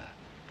pen, sir.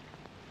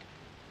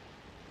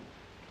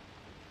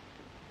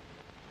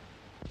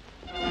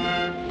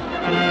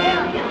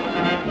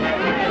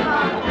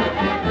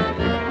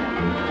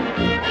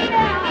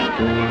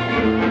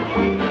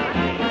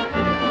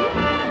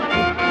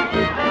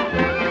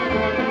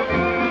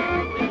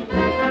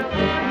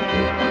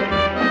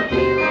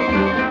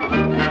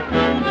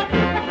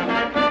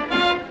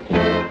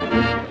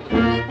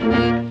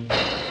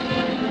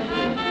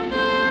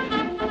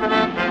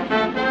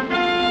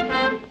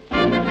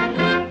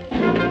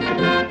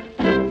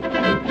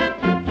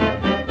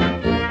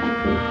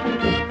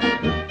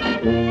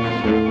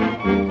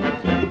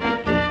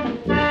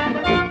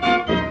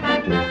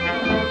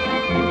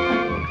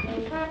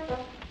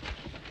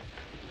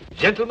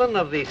 Gentlemen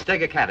of the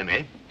Stegg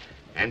Academy,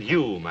 and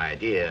you, my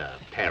dear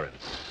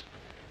parents,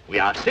 we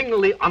are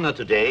signally honored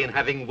today in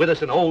having with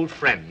us an old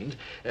friend.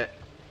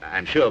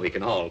 I'm sure we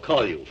can all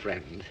call you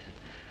friend.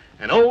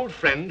 An old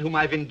friend whom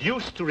I've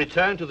induced to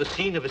return to the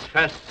scene of his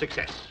first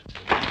success.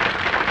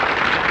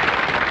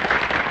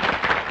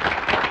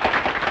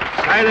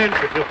 Silence,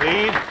 if you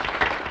please.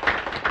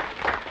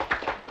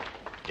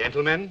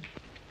 Gentlemen,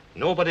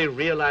 nobody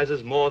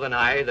realizes more than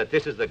I that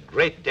this is the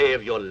great day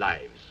of your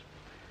lives.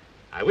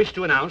 I wish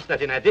to announce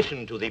that in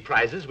addition to the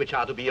prizes which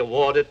are to be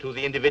awarded to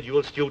the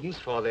individual students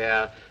for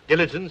their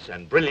diligence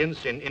and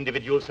brilliance in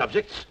individual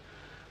subjects,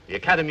 the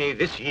Academy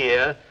this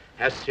year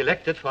has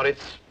selected for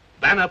its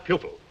banner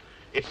pupil,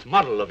 its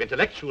model of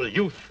intellectual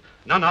youth,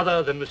 none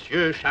other than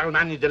Monsieur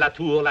Charlemagne de la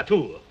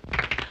Tour.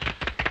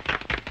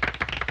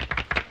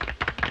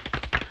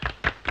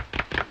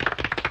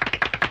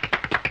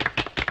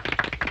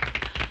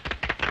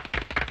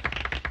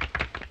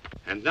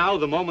 And now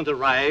the moment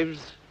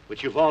arrives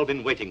which you've all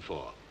been waiting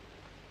for.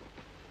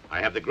 I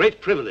have the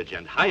great privilege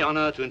and high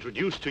honor to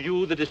introduce to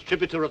you the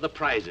distributor of the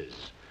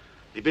prizes,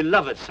 the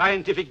beloved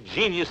scientific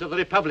genius of the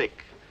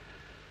Republic,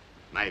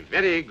 my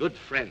very good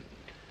friend.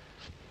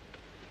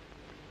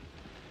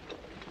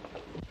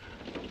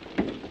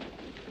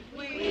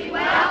 We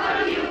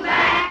welcome you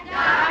back,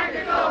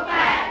 Dr.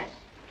 Topaze.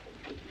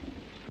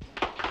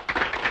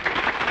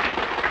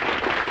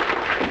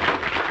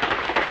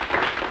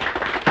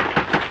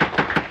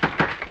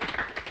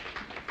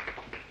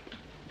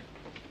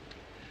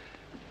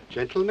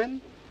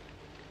 Gentlemen,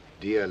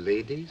 dear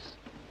ladies,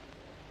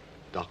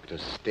 Dr.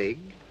 Stegg,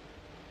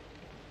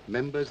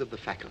 members of the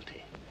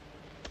faculty.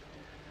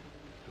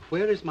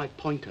 Where is my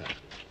pointer?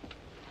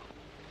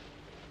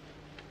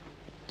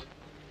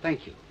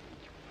 Thank you.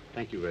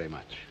 Thank you very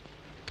much.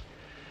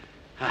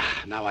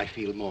 Now I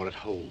feel more at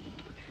home.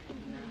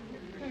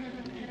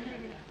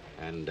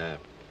 And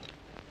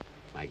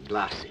my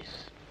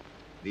glasses.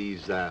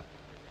 These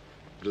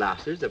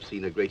glasses have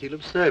seen a great deal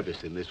of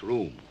service in this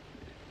room.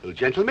 Well,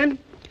 gentlemen,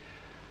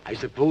 I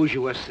suppose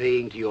you are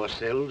saying to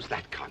yourselves,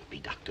 that can't be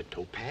Dr.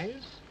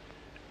 Topaze.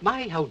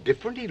 My, how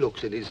different he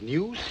looks in his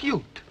new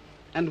suit,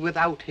 and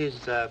without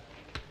his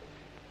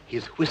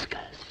whiskers.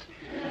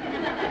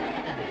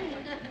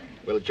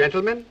 Well,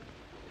 gentlemen,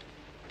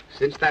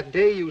 since that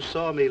day you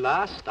saw me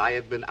last, I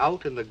have been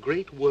out in the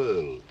great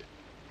world,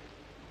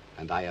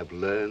 and I have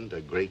learned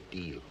a great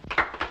deal.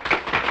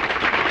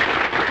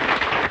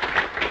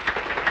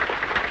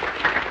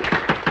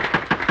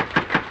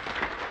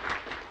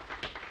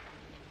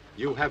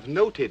 You have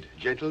noted,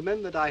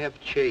 gentlemen, that I have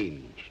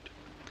changed.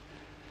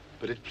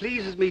 But it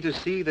pleases me to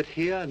see that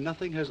here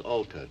nothing has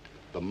altered.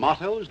 The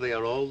mottos, they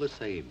are all the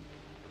same.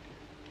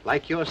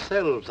 Like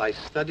yourselves, I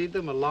studied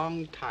them a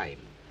long time,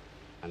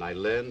 and I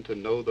learned to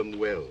know them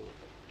well.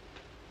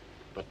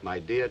 But my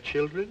dear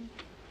children,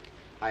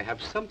 I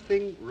have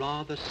something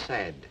rather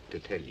sad to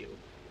tell you.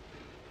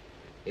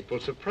 It will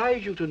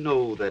surprise you to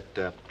know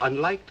that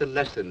unlike the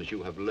lessons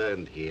you have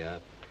learned here,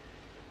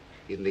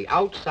 in the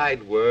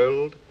outside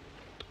world,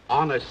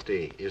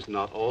 honesty is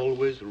not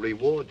always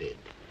rewarded.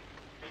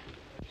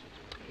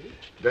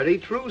 Very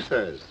true,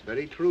 sirs,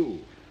 very true.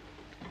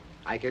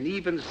 I can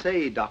even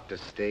say, Dr.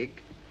 Stegg,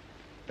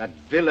 that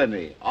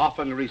villainy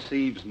often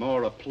receives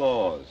more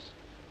applause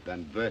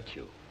than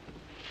virtue.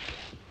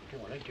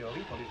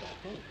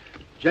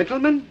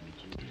 Gentlemen,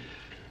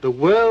 the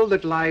world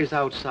that lies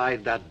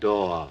outside that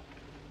door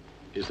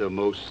is a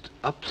most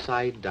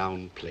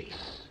upside-down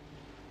place.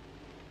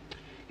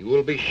 You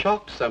will be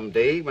shocked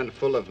someday when,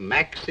 full of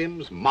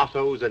maxims,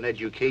 mottos, and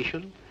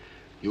education,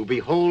 you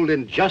behold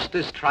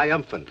injustice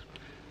triumphant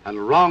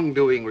and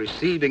wrongdoing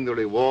receiving the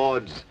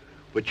rewards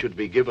which should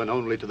be given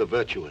only to the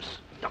virtuous.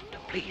 Doctor,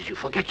 please, you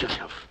forget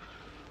yourself.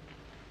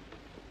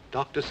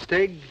 Dr.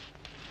 Stegg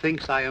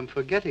thinks I am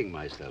forgetting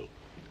myself.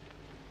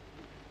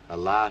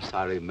 Alas,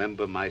 I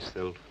remember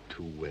myself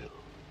too well.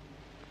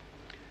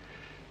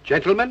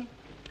 Gentlemen,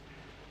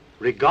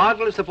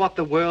 regardless of what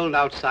the world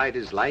outside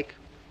is like,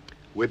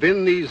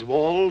 within these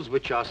walls,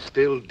 which are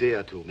still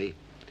dear to me,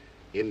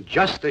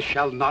 injustice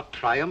shall not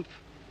triumph,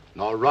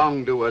 nor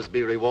wrongdoers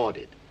be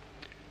rewarded.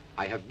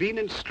 I have been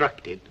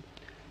instructed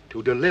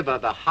to deliver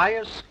the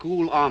highest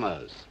school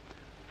honors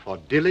for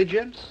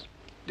diligence,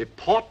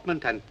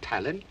 deportment, and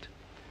talent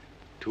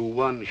to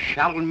one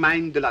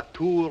Charlemagne de la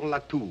Tour.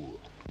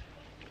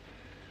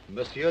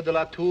 Monsieur de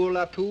la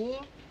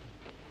Tour,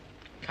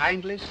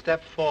 kindly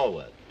step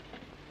forward.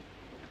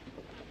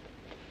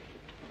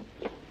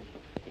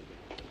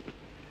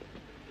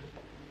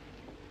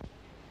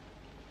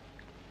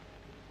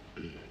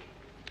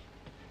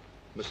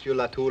 Monsieur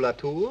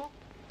Latour,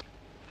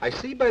 I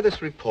see by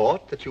this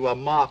report that you are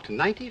marked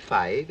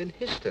 95 in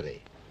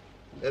history.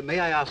 May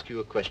I ask you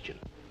a question?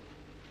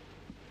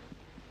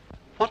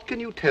 What can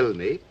you tell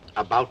me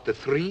about the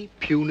 3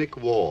 Punic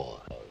Wars?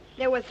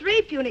 There were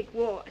 3 Punic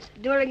Wars.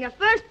 During the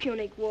first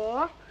Punic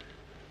War,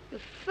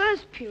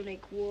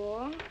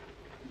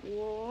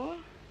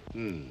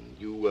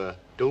 You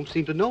don't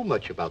seem to know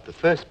much about the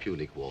first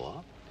Punic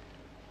War.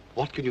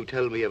 What can you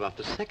tell me about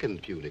the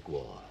second Punic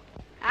War?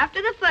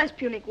 After the first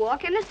Punic War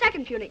came the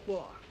second Punic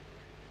War.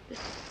 The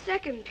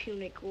second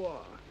Punic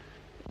War.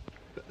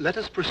 Let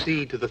us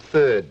proceed to the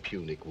third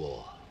Punic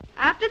War.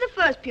 After the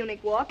first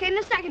Punic War came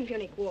the second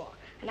Punic War.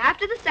 And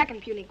after the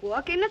second Punic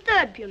War came the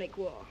third Punic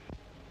War.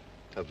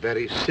 A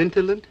very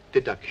scintillant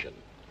deduction.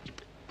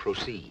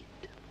 Proceed.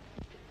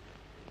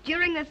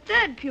 During the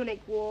third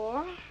Punic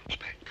War... They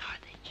burned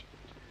Carthage.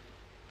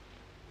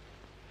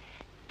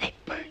 They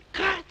burned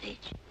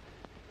Carthage.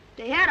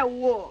 They had a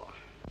war.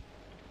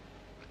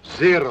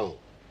 0,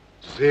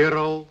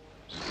 0,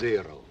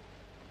 0.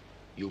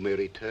 You may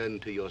return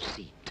to your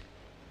seat.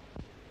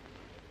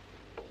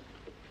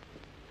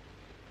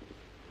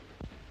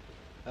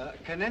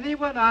 Can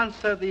anyone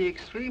answer the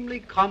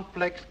extremely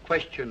complex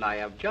question I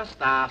have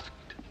just asked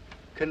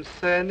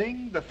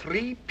concerning the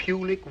 3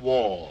 Punic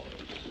Wars?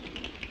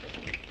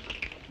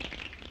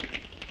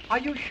 Are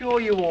you sure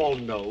you all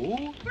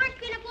know? First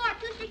Punic War,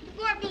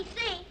 264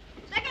 BC.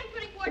 Second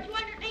Punic War,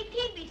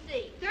 218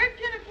 BC. Third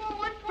Punic War,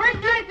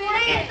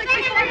 149 BC.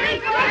 Second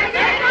Punic War,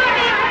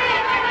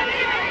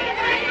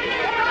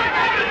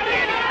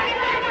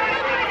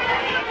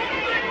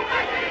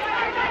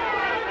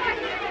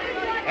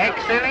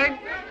 Excellent.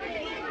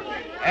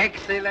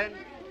 Excellent.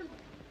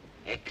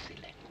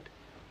 Excellent.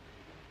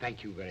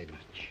 Thank you very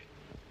much.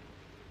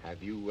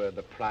 Have you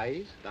the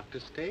prize, Dr.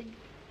 Stegg?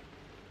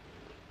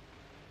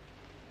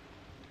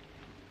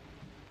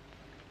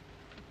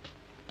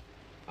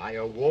 I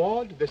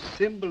award the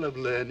symbol of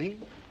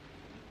learning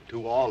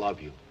to all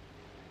of you.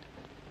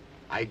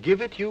 I give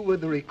it you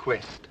with the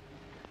request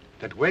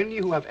that when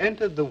you have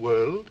entered the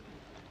world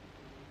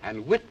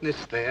and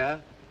witnessed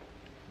there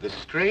the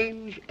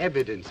strange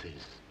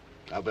evidences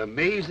of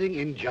amazing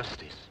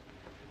injustice,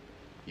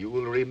 you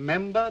will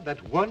remember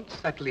that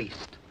once at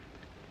least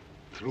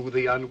through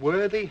the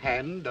unworthy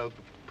hand of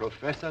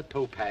Professor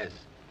Topaze,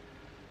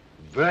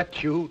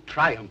 virtue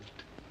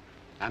triumphed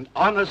and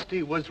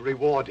honesty was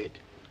rewarded,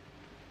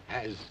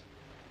 as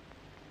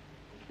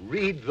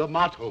read the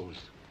mottos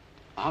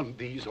on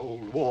these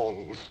old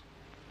walls.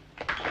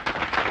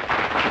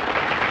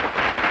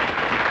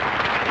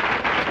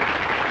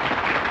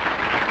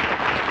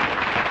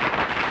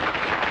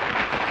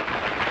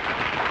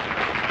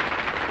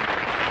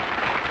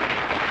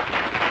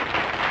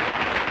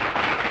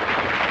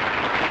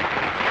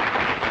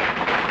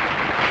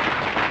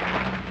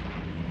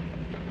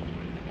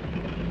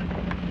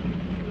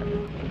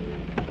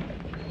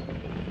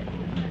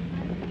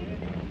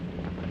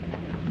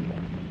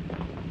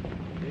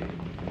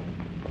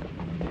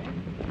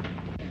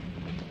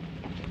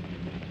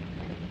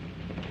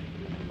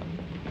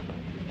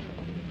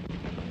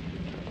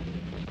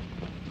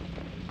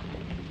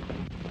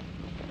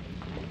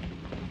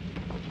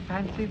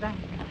 Fancy that.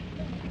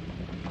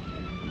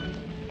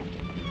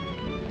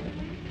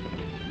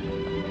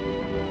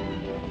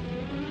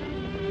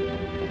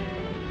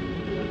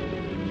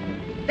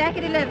 Back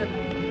at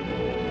 11.